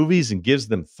meals, movies, and gives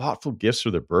them thoughtful gifts for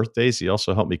their birthdays. He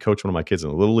also helped me coach one of my kids in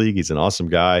the Little League. He's an awesome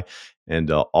guy. And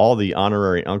all the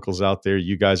honorary uncles out there,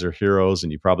 you guys are heroes,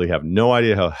 and you probably have no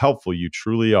idea how helpful you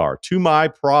truly are. To my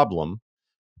problem,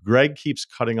 Greg keeps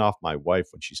cutting off my wife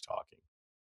when she's talking.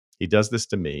 He does this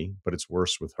to me, but it's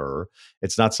worse with her.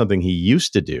 It's not something he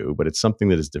used to do, but it's something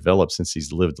that has developed since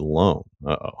he's lived alone.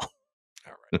 Uh-oh. All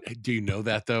right. Hey, do you know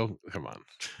that, though? Come on.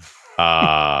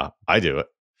 I do it.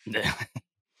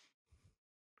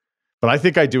 But I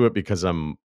think I do it because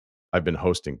I've been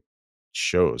hosting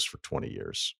shows for 20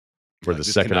 years. Where the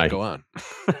second I go on.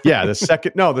 the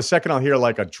second I'll hear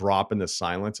like a drop in the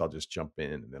silence, I'll just jump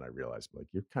in, and then I realize like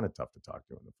you're kind of tough to talk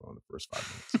to on the phone the first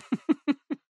 5 minutes.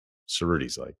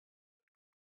 Ceruti's like,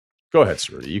 go ahead,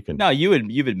 Ceruti. You can. No,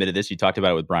 you've admitted this. You talked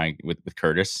about it with Brian, with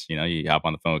Curtis. You know, you hop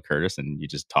on the phone with Curtis and you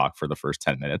just talk for the first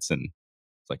 10 minutes, and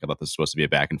it's like, I thought this was supposed to be a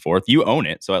back and forth. You own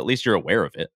it, so at least you're aware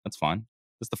of it. That's fine.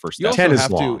 That's the first step. 10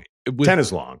 is long. 10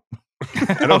 is long.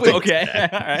 I don't think okay.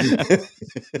 All right.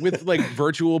 With like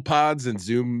virtual pods and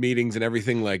Zoom meetings and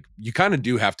everything, like you kind of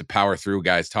do have to power through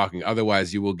guys talking.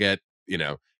 Otherwise, you will get,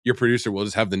 your producer will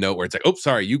just have the note where it's like, oh,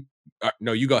 sorry, you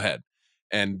go ahead.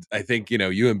 And I think,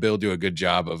 you and Bill do a good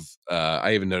job of,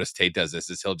 I even noticed Tate does this,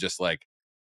 is he'll just like,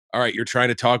 all right, you're trying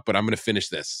to talk, but I'm going to finish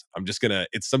this. I'm just going to,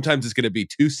 sometimes it's going to be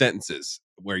 2 sentences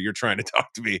where you're trying to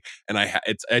talk to me. And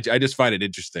I just find it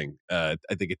interesting. I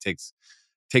think it takes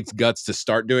guts to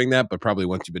start doing that, but probably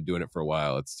once you've been doing it for a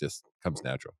while, it's just comes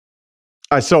natural.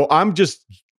 So I'm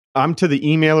to the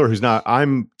emailer who's not,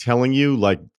 I'm telling you,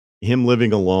 like, him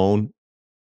living alone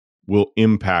will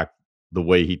impact the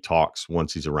way he talks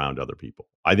once he's around other people.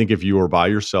 I think if you are by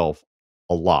yourself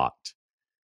a lot,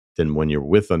 then when you're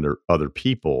with other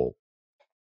people,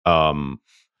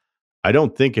 I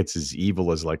don't think it's as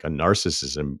evil as like a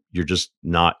narcissism. You're just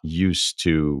not used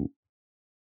to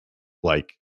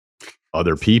like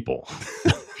other people.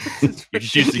 You're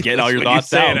just used to getting all your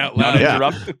thoughts out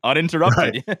loud,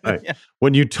 uninterrupted. Right. Yeah.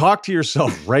 When you talk to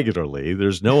yourself regularly,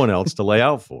 there's no one else to lay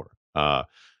out for.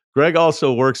 Greg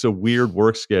also works a weird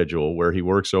work schedule where he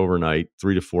works overnight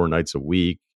 3 to 4 nights a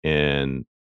week and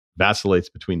vacillates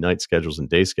between night schedules and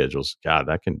day schedules. God,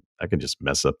 that can just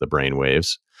mess up the brain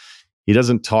waves. He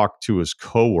doesn't talk to his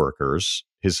coworkers.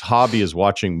 His hobby is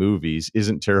watching movies,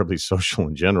 isn't terribly social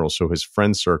in general, so his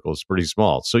friend circle is pretty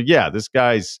small. So yeah, this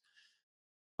guy's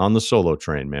on the solo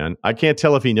train, man. I can't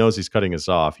tell if he knows he's cutting us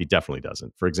off. He definitely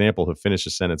doesn't. For example, he'll finish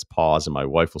a sentence, pause, and my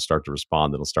wife will start to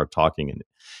respond. Then he'll start talking and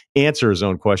answer his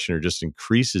own question or just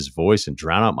increase his voice and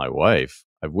drown out my wife.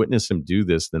 I've witnessed him do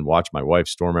this, then watch my wife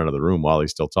storm out of the room while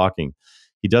he's still talking.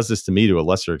 He does this to me to a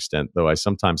lesser extent, though I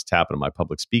sometimes tap into my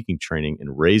public speaking training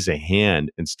and raise a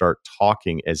hand and start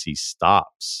talking as he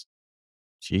stops.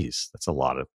 Jeez, that's a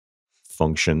lot of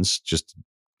functions. Just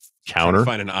counter.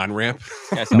 Find an on-ramp.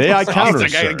 May I counter?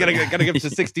 Like, I gotta give to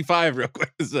 65 real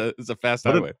quick. It's a fast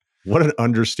highway. What an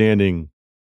understanding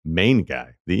main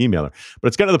guy, the emailer. But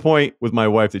it's gotten to the point with my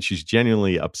wife that she's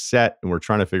genuinely upset, and we're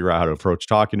trying to figure out how to approach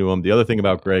talking to him. The other thing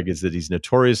about Greg is that he's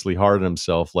notoriously hard on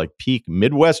himself, like peak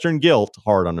Midwestern guilt,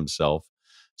 hard on himself.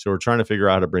 So we're trying to figure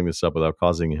out how to bring this up without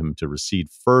causing him to recede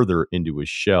further into his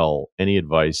shell. Any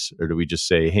advice, or do we just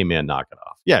say, hey man, knock it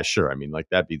off? Yeah, sure. I mean, like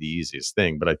that'd be the easiest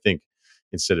thing. But I think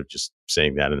instead of just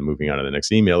saying that and then moving on to the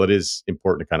next email, it is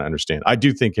important to kind of understand. I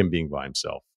do think him being by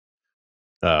himself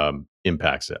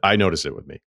impacts it. I notice it with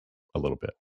me a little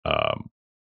bit.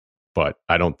 But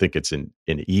I don't think it's an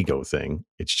ego thing.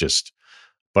 It's just,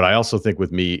 but I also think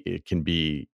with me, it can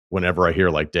be whenever I hear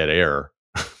like dead air,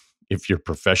 if your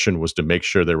profession was to make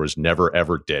sure there was never,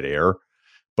 ever dead air,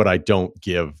 but I don't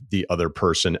give the other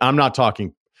person, I'm not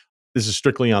talking, this is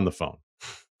strictly on the phone,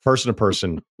 person to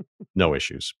person, no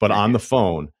issues. But on the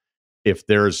phone, if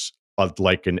there's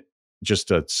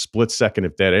just a split second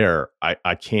of dead air,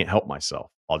 I can't help myself.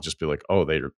 I'll just be like, oh,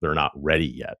 they're not ready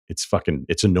yet.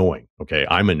 It's annoying. Okay.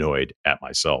 I'm annoyed at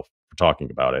myself for talking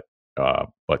about it.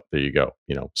 But there you go.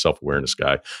 Self-awareness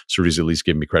guy. Ceruti's at least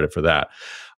giving me credit for that.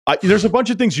 There's a bunch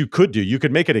of things you could do. You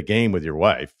could make it a game with your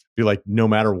wife. Be like, no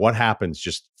matter what happens,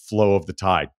 just flow of the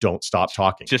tide. Don't stop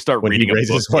talking. Just start when reading he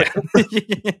raises a book.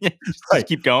 Just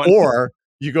keep going. Or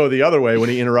you go the other way. When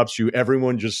he interrupts you,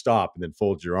 everyone just stop and then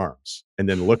fold your arms and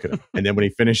then look at him. And then when he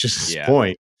finishes his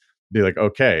point, be like,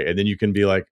 okay. And then you can be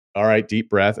like, all right, deep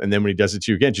breath. And then when he does it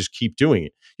to you again, just keep doing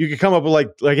it. You can come up with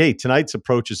like, hey, tonight's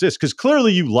approach is this. Because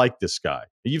clearly you like this guy.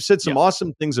 You've said some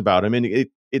awesome things about him. And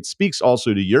it speaks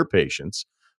also to your patience.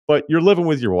 But you're living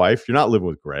with your wife. You're not living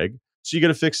with Greg. So you got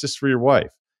to fix this for your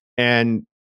wife. And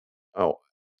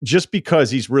just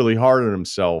because he's really hard on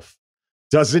himself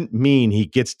doesn't mean he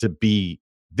gets to be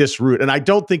this rude. And I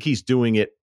don't think he's doing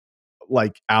it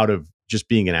like out of just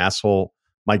being an asshole.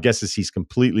 My guess is he's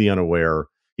completely unaware.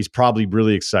 He's probably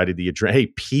really excited. Hey,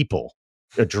 people,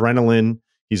 adrenaline.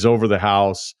 He's over the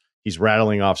house. He's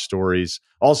rattling off stories.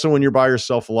 Also, when you're by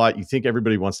yourself a lot, you think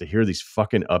everybody wants to hear these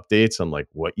fucking updates on like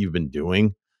what you've been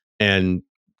doing. And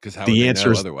the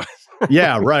answer is otherwise.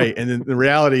 Yeah, right. And then the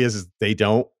reality is they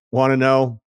don't want to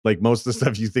know. Like most of the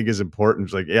stuff you think is important.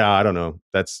 It's like, yeah, I don't know.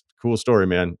 That's a cool story,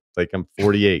 man. Like I'm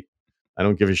 48. I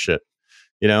don't give a shit.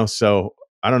 So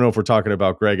I don't know if we're talking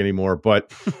about Greg anymore,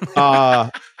 but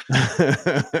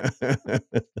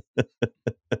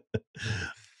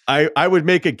I would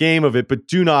make a game of it, but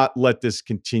do not let this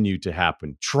continue to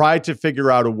happen. Try to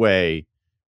figure out a way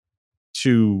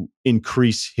to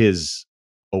increase his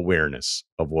awareness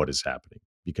of what is happening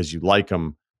because you like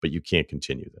him, but you can't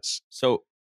continue this. So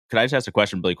could I just ask a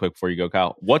question really quick before you go,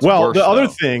 Kyle? What's well, worse, the other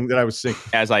thing that I was thinking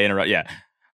as I interrupt,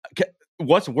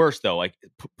 what's worse though, like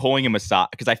pulling him aside?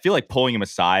 Because I feel like pulling him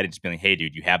aside and just being like, "Hey,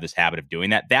 dude, you have this habit of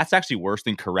doing that." That's actually worse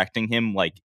than correcting him.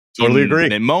 Like totally agree. In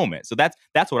the moment. So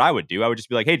that's what I would do. I would just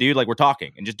be like, "Hey, dude, like we're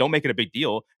talking," and just don't make it a big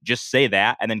deal. Just say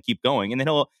that and then keep going. And then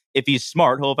if he's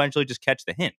smart, he'll eventually just catch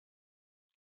the hint.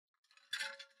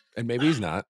 And maybe he's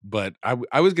not, but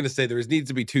I was going to say there needs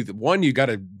to be two. One, you got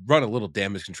to run a little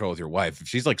damage control with your wife. If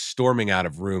she's like storming out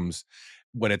of rooms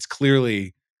when it's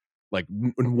clearly like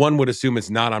one would assume it's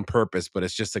not on purpose, but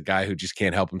it's just a guy who just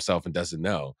can't help himself and doesn't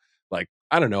know. Like,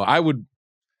 I don't know. I wouldn't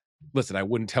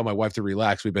tell my wife to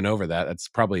relax. We've been over that.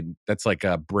 That's like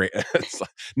a break. It's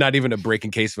not even a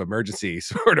breaking case of emergency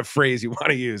sort of phrase you want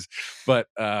to use. But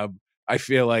I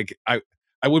feel like I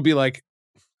would be like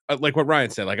what Ryan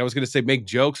said, like I was going to say, make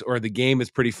jokes, or the game is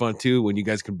pretty fun too. When you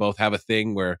guys can both have a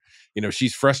thing where,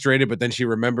 she's frustrated, but then she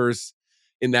remembers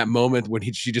in that moment when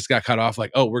she just got cut off,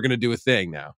 like, oh, we're going to do a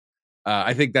thing now.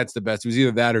 I think that's the best. It was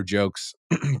either that or jokes,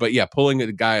 but yeah, pulling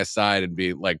the guy aside and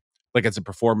be like it's a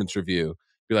performance review,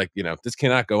 be like, this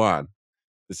cannot go on.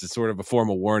 This is sort of a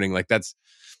formal warning. Like that's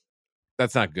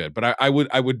not good. But I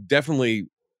would definitely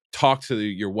talk to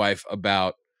your wife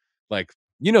about like,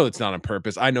 it's not on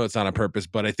purpose. I know it's not on purpose,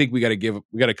 but I think we got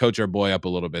to coach our boy up a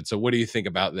little bit. So what do you think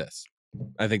about this?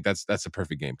 I think that's a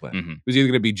perfect game plan. Mm-hmm. It was either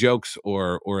going to be jokes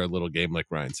or a little game like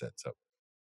Ryan said. So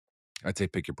I'd say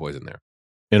pick your poison there.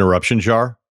 Interruption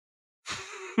jar.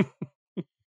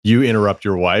 You interrupt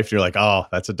your wife. You're like, oh,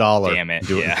 that's $1. Damn it.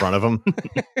 Do it in front of him.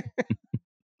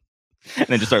 And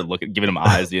then just start giving him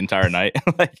eyes the entire night.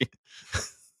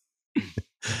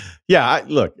 Yeah,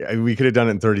 we could have done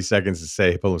it in 30 seconds to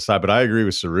say pull aside, but I agree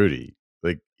with Ceruti.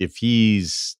 Like it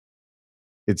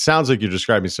sounds like you're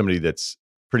describing somebody that's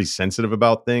pretty sensitive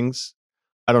about things.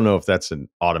 I don't know if that's an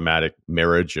automatic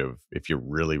marriage of if you're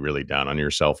really, really down on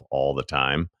yourself all the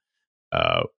time.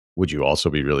 Would you also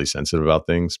be really sensitive about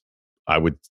things? I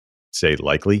would say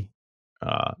likely.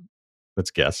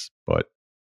 Let's guess. But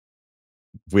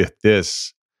with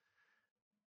this,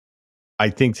 I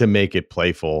think to make it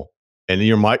playful, and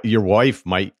your wife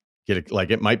might get it,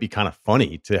 like it might be kind of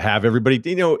funny to have everybody,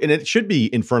 and it should be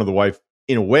in front of the wife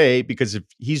in a way, because if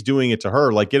he's doing it to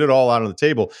her, like get it all out on the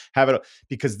table, have it,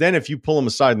 because then if you pull him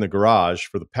aside in the garage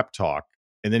for the pep talk,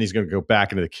 and then he's going to go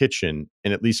back into the kitchen,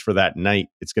 and at least for that night,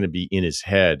 it's going to be in his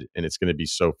head, and it's going to be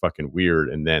so fucking weird.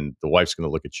 And then the wife's going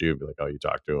to look at you and be like, "Oh, you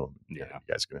talked to him? Yeah, you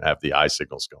guys are going to have the eye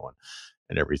signals going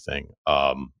and everything."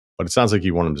 But it sounds like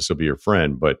you want him to still be your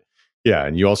friend. But yeah,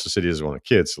 and you also said he doesn't want a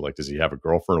kid. So like, does he have a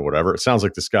girlfriend or whatever? It sounds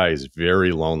like this guy is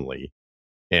very lonely,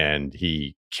 and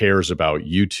he cares about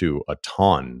you two a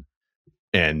ton.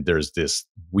 And there's this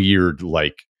weird,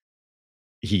 like,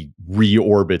 he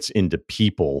reorbits into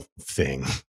people thing,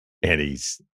 and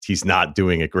he's not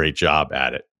doing a great job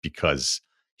at it because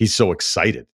he's so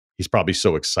excited. He's probably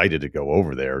so excited to go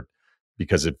over there,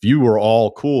 because if you were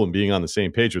all cool and being on the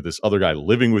same page with this other guy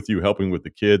living with you, helping with the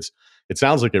kids, it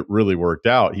sounds like it really worked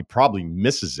out. He probably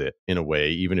misses it in a way,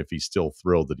 even if he's still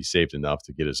thrilled that he saved enough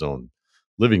to get his own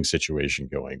living situation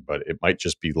going. But it might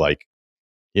just be like,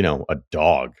 a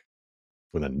dog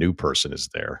when a new person is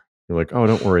there. You're like, "Oh,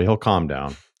 don't worry, he'll calm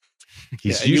down."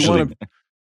 He's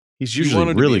He's You usually want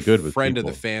him to really be a good with friend people.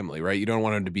 of the family, right? You don't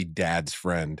want him to be dad's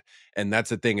friend. And that's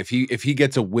the thing. If he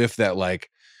gets a whiff that like,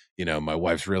 you know, my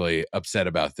wife's really upset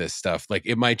about this stuff, like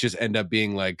it might just end up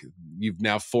being like you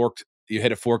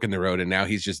hit a fork in the road and now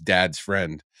he's just dad's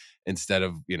friend instead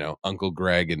of, you know, Uncle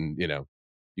Greg, and, you know,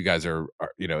 you guys are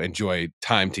you know, enjoy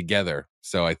time together.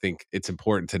 So I think it's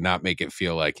important to not make it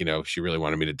feel like, you know, she really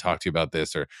wanted me to talk to you about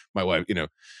this, or my wife, you know,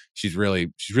 she's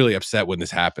really upset when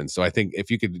this happens. So I think if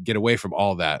you could get away from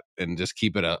all that and just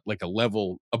keep it a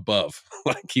level above,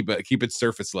 like keep it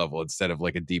surface level instead of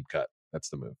like a deep cut. That's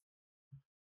the move.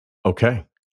 Okay.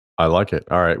 I like it.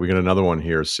 All right. We got another one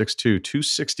here. 6'2",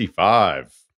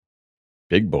 265.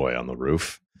 Big boy on the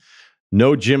roof.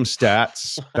 No gym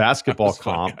stats, basketball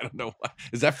comp. I don't know why.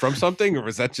 Is that from something or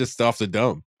was that just off the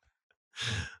dome?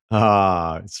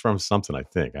 It's from something, I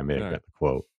think. I may have got the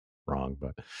quote wrong,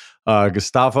 but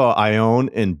Gustavo Ione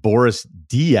and Boris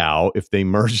Diaw if they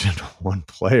merged into one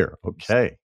player.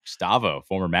 Okay. Gustavo,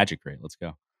 former Magic great. Let's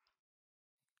go.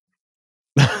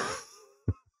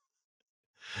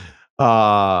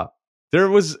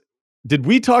 Did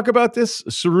we talk about this,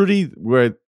 Ceruti,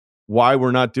 why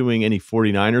we're not doing any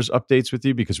 49ers updates with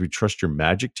you because we trust your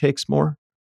Magic takes more?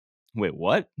 Wait,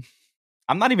 what?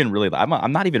 I'm not even really a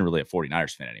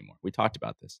 49ers fan anymore. We talked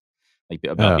about this, like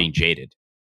about being jaded.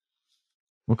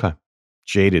 Okay.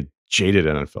 Jaded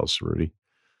NFL, Ceruti.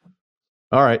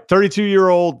 All right.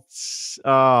 32-year-old,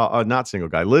 not single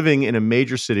guy, living in a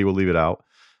major city, we'll leave it out,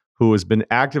 who has been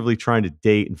actively trying to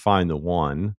date and find the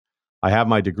one. I have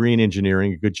my degree in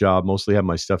engineering, a good job, mostly have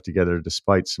my stuff together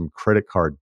despite some credit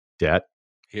card debt.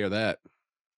 Hear that.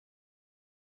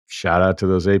 Shout out to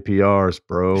those APRs,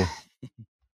 bro.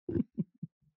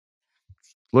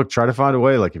 Look, try to find a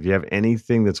way. Like if you have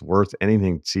anything that's worth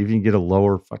anything, see if you can get a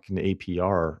lower fucking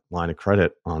APR line of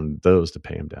credit on those to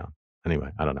pay them down.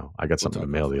 Anyway, I don't know. I got something in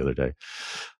the mail the other day.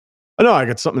 I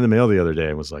got something in the mail the other day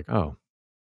and was like, oh,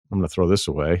 I'm going to throw this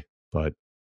away. But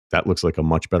that looks like a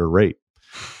much better rate.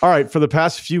 All right. For the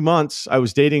past few months, I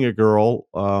was dating a girl.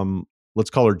 Let's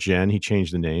call her Jen. He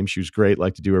changed the name. She was great.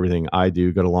 Liked to do everything I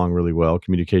do. Got along really well.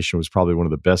 Communication was probably one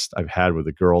of the best I've had with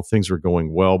a girl. Things were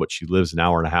going well, but she lives an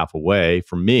hour and a half away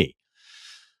from me.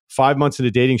 5 months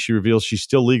into dating, she reveals she's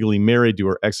still legally married to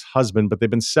her ex-husband, but they've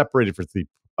been separated for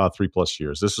 3+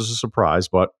 years. This is a surprise,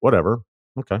 but whatever.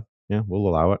 Okay. Yeah, we'll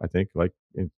allow it. I think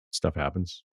stuff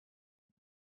happens.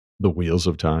 The wheels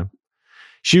of time.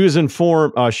 She was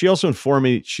informed. She also informed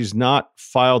me she's not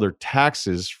filed her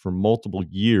taxes for multiple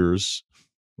years.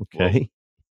 Okay.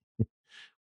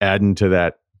 Adding to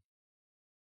that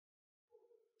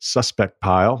suspect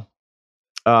pile.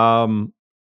 And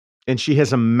she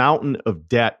has a mountain of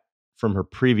debt from her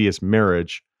previous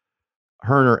marriage.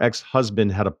 Her and her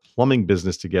ex-husband had a plumbing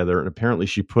business together, and apparently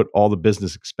she put all the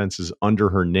business expenses under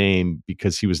her name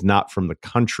because he was not from the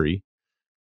country.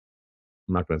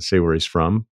 I'm not going to say where he's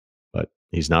from, but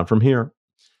he's not from here.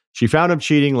 She found him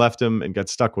cheating, left him, and got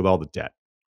stuck with all the debt.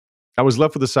 I was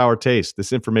left with a sour taste.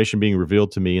 This information being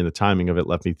revealed to me and the timing of it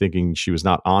left me thinking she was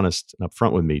not honest and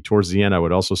upfront with me. Towards the end, I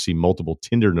would also see multiple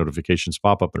Tinder notifications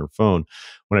pop up on her phone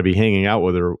when I'd be hanging out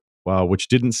with her, which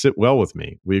didn't sit well with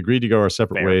me. We agreed to go our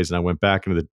separate ways, and I went back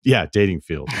into the dating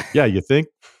field. Yeah, you think?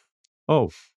 Oh,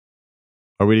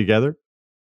 are we together?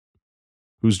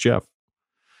 Who's Jeff?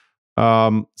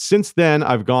 Since then,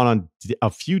 I've gone on a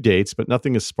few dates, but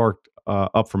nothing has sparked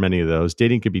up from any of those.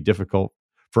 Dating can be difficult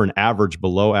for an average,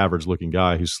 below average looking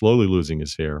guy who's slowly losing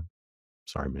his hair.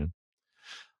 Sorry, man.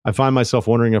 I find myself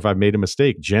wondering if I've made a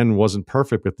mistake. Jen wasn't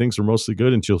perfect, but things were mostly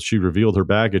good until she revealed her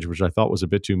baggage, which I thought was a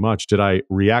bit too much. Did I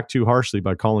react too harshly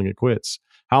by calling it quits?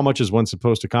 How much is one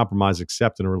supposed to compromise,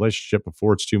 accept in a relationship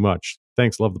before it's too much?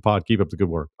 Thanks. Love the pod. Keep up the good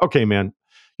work. Okay, man.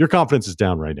 Your confidence is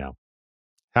down right now.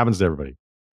 Happens to everybody.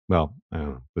 Well, I don't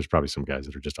know. There's probably some guys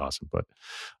that are just awesome, but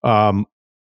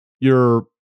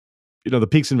the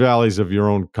peaks and valleys of your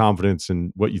own confidence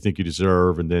and what you think you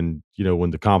deserve. And then,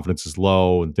 when the confidence is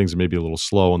low and things are maybe a little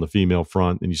slow on the female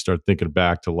front, and you start thinking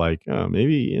back to like,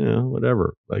 maybe,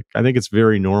 whatever. Like, I think it's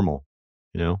very normal,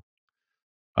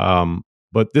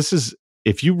 but this is,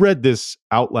 if you read this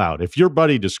out loud, if your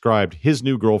buddy described his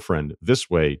new girlfriend this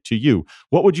way to you,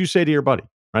 what would you say to your buddy?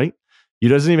 Right? It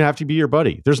doesn't even have to be your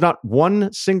buddy. There's not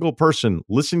one single person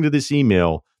listening to this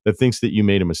email that thinks that you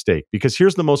made a mistake, because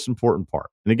here's the most important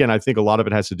part. And again, I think a lot of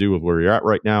it has to do with where you're at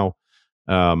right now.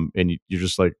 And you're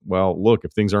just like, well, look,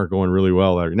 if things aren't going really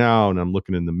well right now, and I'm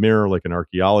looking in the mirror like an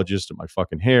archaeologist at my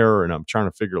fucking hair, and I'm trying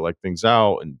to figure like things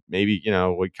out, and maybe,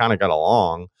 we kind of got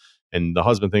along, and the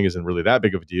husband thing isn't really that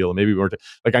big of a deal. And maybe we weren't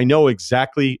like, I know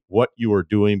exactly what you are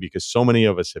doing because so many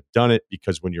of us have done it.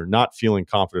 Because when you're not feeling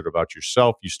confident about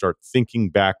yourself, you start thinking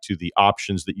back to the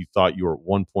options that you thought you were at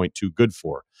one point too good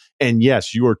for. And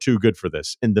yes, you are too good for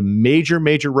this. And the major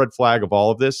red flag of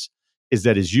all of this is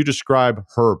that as you describe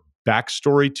her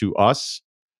backstory to us,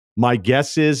 my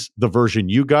guess is the version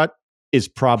you got is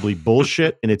probably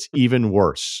bullshit and it's even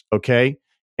worse. Okay.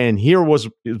 And here is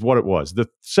what it was. The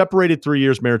separated 3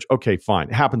 years marriage. Okay, fine.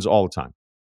 It happens all the time.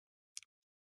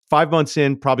 5 months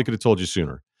in, probably could have told you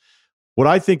sooner. What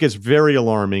I think is very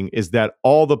alarming is that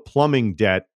all the plumbing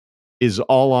debt is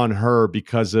all on her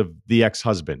because of the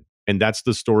ex-husband. And that's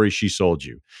the story she sold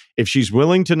you. If she's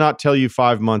willing to not tell you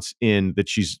 5 months in that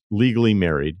she's legally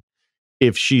married,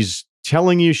 if she's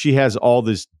telling you she has all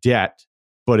this debt,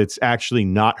 but it's actually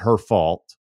not her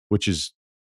fault, which is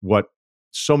what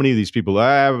so many of these people,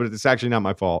 but it's actually not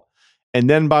my fault. And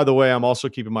then, by the way, I'm also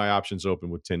keeping my options open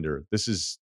with Tinder.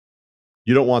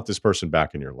 You don't want this person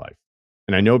back in your life.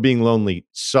 And I know being lonely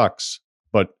sucks,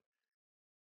 but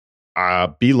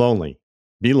be lonely.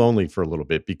 Be lonely for a little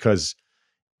bit because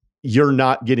you're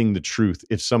not getting the truth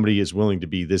if somebody is willing to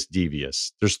be this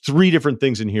devious. There's 3 different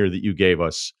things in here that you gave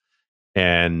us.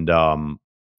 And that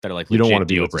are like you don't want to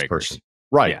be deal with this breakers. person.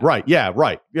 Right. Yeah.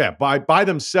 By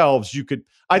themselves, you could.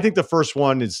 I think the first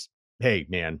one is, hey,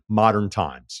 man, modern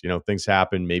times. Things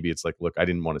happen. Maybe it's like, look, I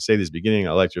didn't want to say this at the beginning.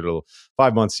 I liked you.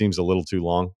 5 months seems a little too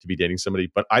long to be dating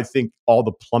somebody. But I think all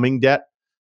the plumbing debt,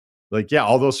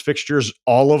 all those fixtures,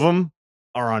 all of them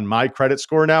are on my credit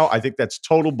score now. I think that's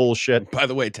total bullshit. By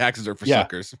the way, taxes are for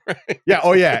suckers. Yeah.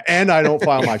 Oh, yeah. And I don't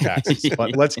file my taxes.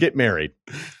 But let's get married.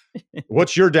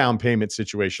 What's your down payment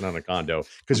situation on a condo?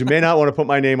 Because you may not want to put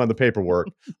my name on the paperwork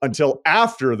until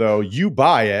after, though, you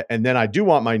buy it. And then I do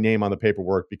want my name on the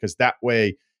paperwork because that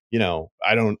way,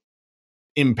 I don't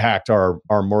impact our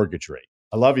mortgage rate.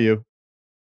 I love you.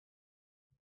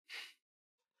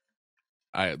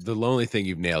 The lonely thing,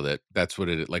 you've nailed it. That's what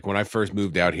it is. Like when I first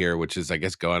moved out here, which is, I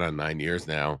guess, going on 9 years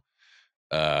now,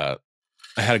 I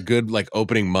had a good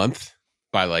opening month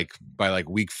by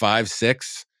week 5,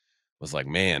 6. Was like,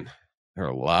 man, there are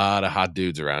a lot of hot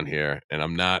dudes around here, and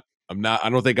I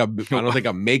don't think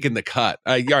I'm making the cut.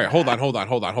 All right, hold on.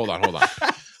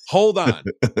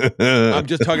 I'm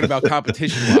just talking about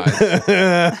competition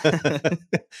wise.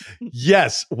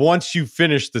 Yes, once you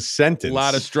finish the sentence, a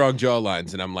lot of strong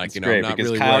jawlines, and I'm like, great, I'm not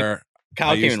really Kyle, where Kyle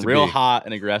I came used in to real be. hot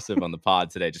and aggressive on the pod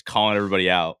today, just calling everybody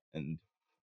out. And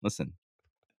listen,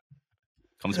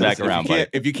 comes back around.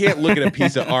 If you can't look at a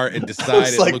piece of art and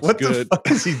decide it looks what good, the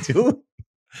fuck is he doing?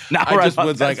 I just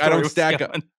was like, I don't stack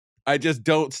up. I just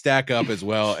don't stack up as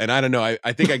well. And I don't know.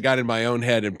 I think I got in my own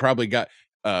head and probably got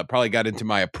into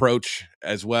my approach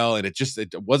as well. And it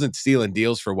wasn't sealing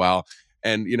deals for a while.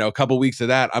 And, a couple weeks of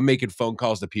that, I'm making phone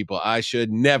calls to people I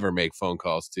should never make phone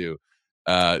calls to,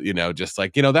 just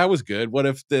like, that was good. What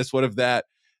if this, what if that?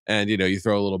 And, you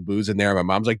throw a little booze in there. My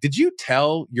mom's like, did you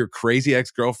tell your crazy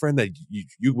ex-girlfriend that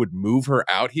you would move her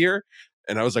out here?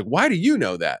 And I was like, why do you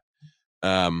know that?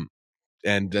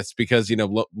 And that's because,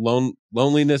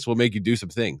 loneliness will make you do some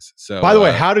things. So, by the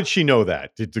way, how did she know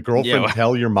that? Did the girlfriend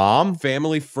tell your mom?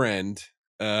 Family friend,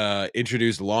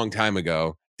 introduced a long time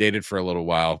ago, dated for a little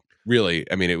while.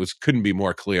 Really, I mean, couldn't be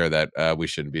more clear that we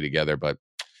shouldn't be together, but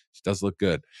she does look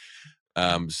good.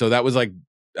 So that was like,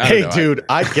 hey, dude,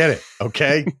 I get it.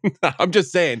 Okay. I'm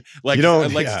just saying,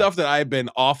 stuff that I've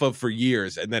been off of for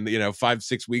years. And then,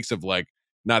 5-6 weeks of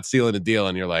not sealing a deal.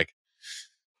 And you're like,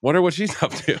 wonder what she's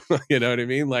up to. You know what I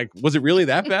mean? Like, was it really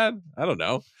that bad? I don't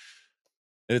know.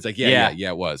 And it's like, yeah,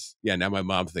 it was. Yeah. Now my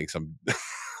mom thinks I'm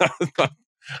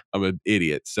an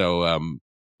idiot. So,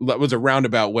 that was a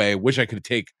roundabout way. Wish I could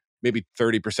take maybe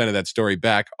 30% of that story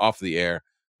back off the air.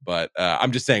 But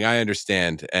I'm just saying, I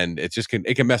understand. And it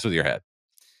can mess with your head.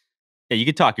 Yeah, you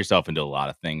could talk yourself into a lot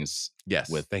of things. Yes,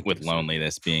 with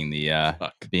loneliness being the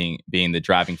being the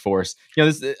driving force.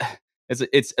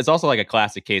 It's also like a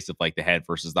classic case of the head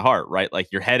versus the heart, right? Like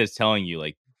your head is telling you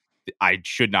I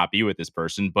should not be with this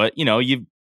person, but you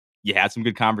had some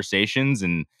good conversations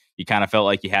and you kind of felt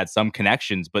like you had some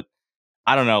connections, but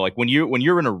I don't know, when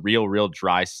you're in a real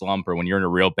dry slump or when you're in a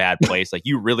real bad place,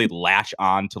 you really latch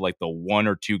on to the 1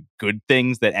 or 2 good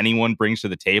things that anyone brings to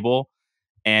the table.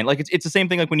 And it's the same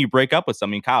thing when you break up with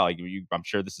somebody, Kyle. I'm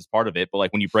sure this is part of it,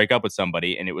 but when you break up with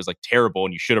somebody and it was terrible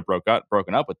and you should have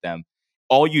broken up with them,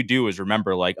 all you do is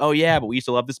remember oh yeah, but we used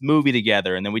to love this movie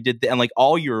together and then we did and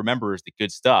all you remember is the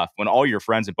good stuff. When all your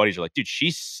friends and buddies are like, dude, she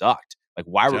sucked.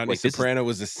 Why were Johnny Soprano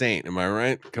was a saint? Am I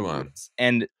right? Come on.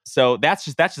 And so that's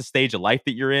the stage of life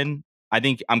that you're in. I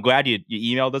think I'm glad you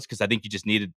emailed us, because I think you just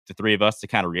needed the three of us to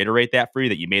kind of reiterate that for you,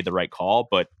 that you made the right call.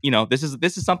 But, this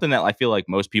is something that I feel like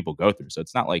most people go through. So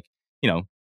it's not like,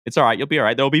 it's all right. You'll be all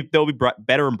right. There'll be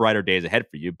better and brighter days ahead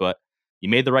for you, but you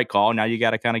made the right call. Now you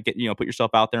got to kind of put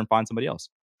yourself out there and find somebody else.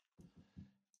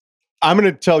 I'm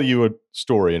going to tell you a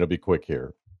story, and it'll be quick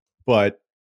here. But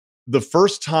the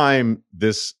first time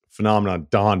this phenomenon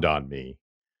dawned on me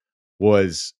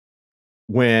was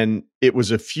when it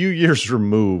was a few years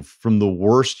removed from the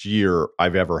worst year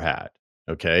I've ever had.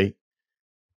 Okay.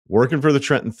 Working for the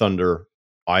Trenton Thunder,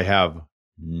 I have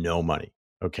no money.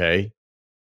 Okay.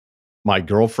 My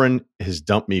girlfriend has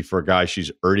dumped me for a guy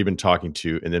she's already been talking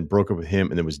to, and then broke up with him,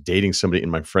 and then was dating somebody in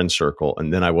my friend circle.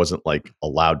 And then I wasn't like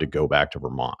allowed to go back to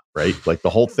Vermont. Right. Like the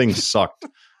whole thing sucked.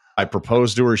 I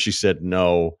proposed to her. She said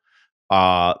no.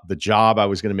 The job, I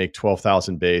was going to make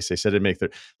 12,000 base. They said I'd make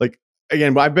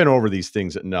again, I've been over these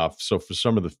things enough. So for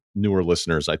some of the newer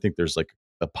listeners, I think there's like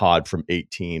a pod from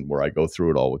 18 where I go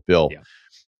through it all with Bill,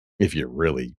 if you're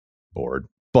really bored.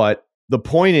 But the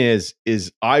point is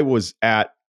I was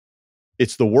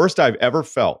it's the worst I've ever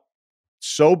felt.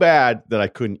 So bad that I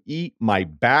couldn't eat. My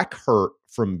back hurt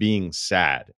from being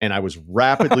sad, and I was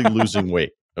rapidly losing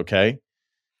weight. Okay.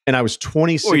 And I was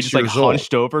 26 or you just years like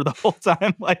hunched over the whole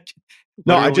time. Like,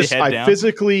 no, I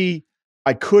physically,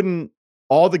 I couldn't,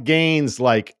 all the gains,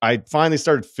 like I finally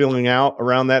started filling out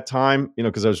around that time,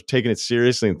 because I was taking it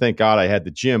seriously, and thank God I had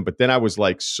the gym. But then I was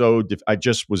like, I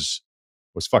just was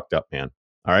fucked up, man.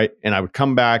 All right. And I would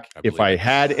come back if I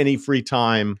had any free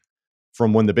time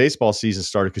from when the baseball season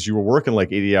started, because you were working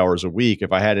like 80 hours a week.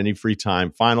 If I had any free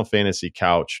time, Final Fantasy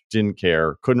couch, didn't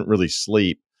care, couldn't really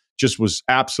sleep, just was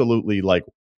absolutely like,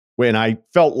 when I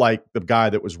felt like the guy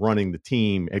that was running the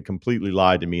team had completely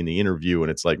lied to me in the interview. And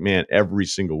it's like, man, every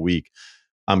single week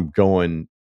I'm going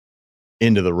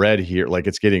into the red here. Like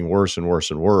it's getting worse and worse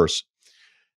and worse.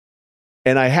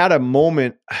 And I had a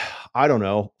moment, I don't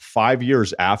know, 5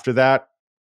 years after that,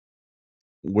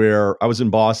 where I was in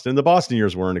Boston. The Boston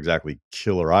years weren't exactly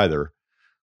killer either,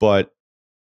 but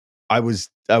I was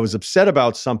upset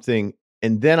about something.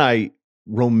 And then I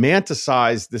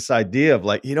romanticized this idea of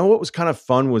like, what was kind of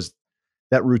fun was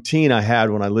that routine I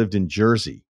had when I lived in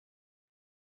Jersey.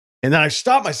 And then I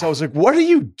stopped myself. I was like, what are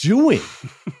you doing?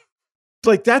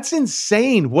 Like, that's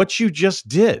insane what you just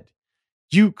did.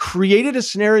 You created a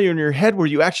scenario in your head where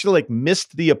you actually like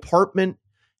missed the apartment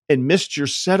and missed your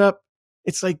setup.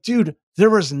 It's like, dude,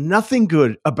 there was nothing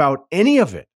good about any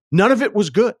of it. None of it was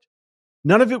good.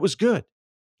 None of it was good.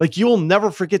 Like, you'll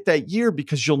never forget that year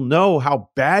because you'll know how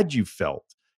bad you felt.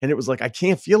 And it was like, I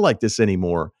can't feel like this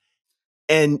anymore.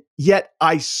 And yet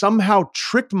I somehow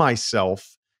tricked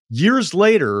myself years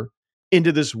later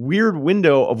into this weird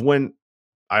window of when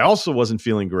I also wasn't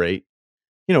feeling great.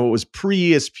 It was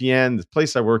pre-ESPN. The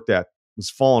place I worked at was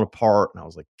falling apart. And I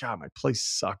was like, God, my place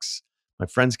sucks. My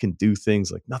friends can do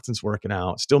things, like nothing's working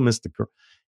out. Still miss the girl.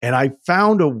 And I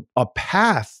found a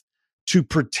path to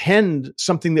pretend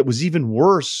something that was even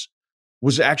worse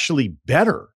was actually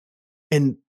better.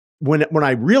 And when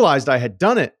I realized I had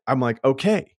done it, I'm like,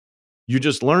 okay, you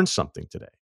just learned something today.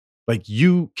 Like,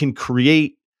 you can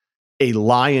create a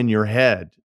lie in your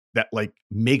head that like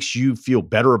makes you feel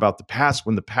better about the past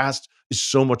when the past is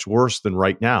so much worse than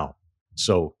right now.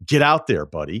 So get out there,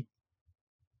 buddy.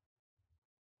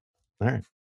 All right.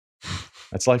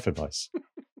 That's life advice.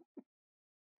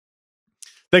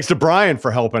 Thanks to Brian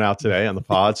for helping out today on the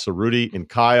pod. So Rudy and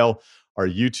Kyle, our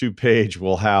YouTube page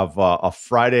will have a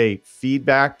Friday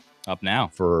feedback up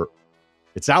now.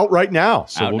 It's out right now.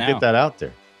 So we'll get that out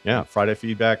there. Yeah. Friday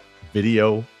feedback,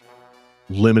 video,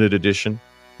 limited edition,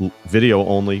 video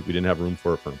only. We didn't have room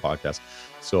for it for a podcast.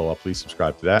 So please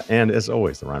subscribe to that. And as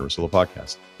always, the Ryen Russillo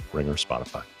podcast, Ringer,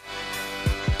 Spotify.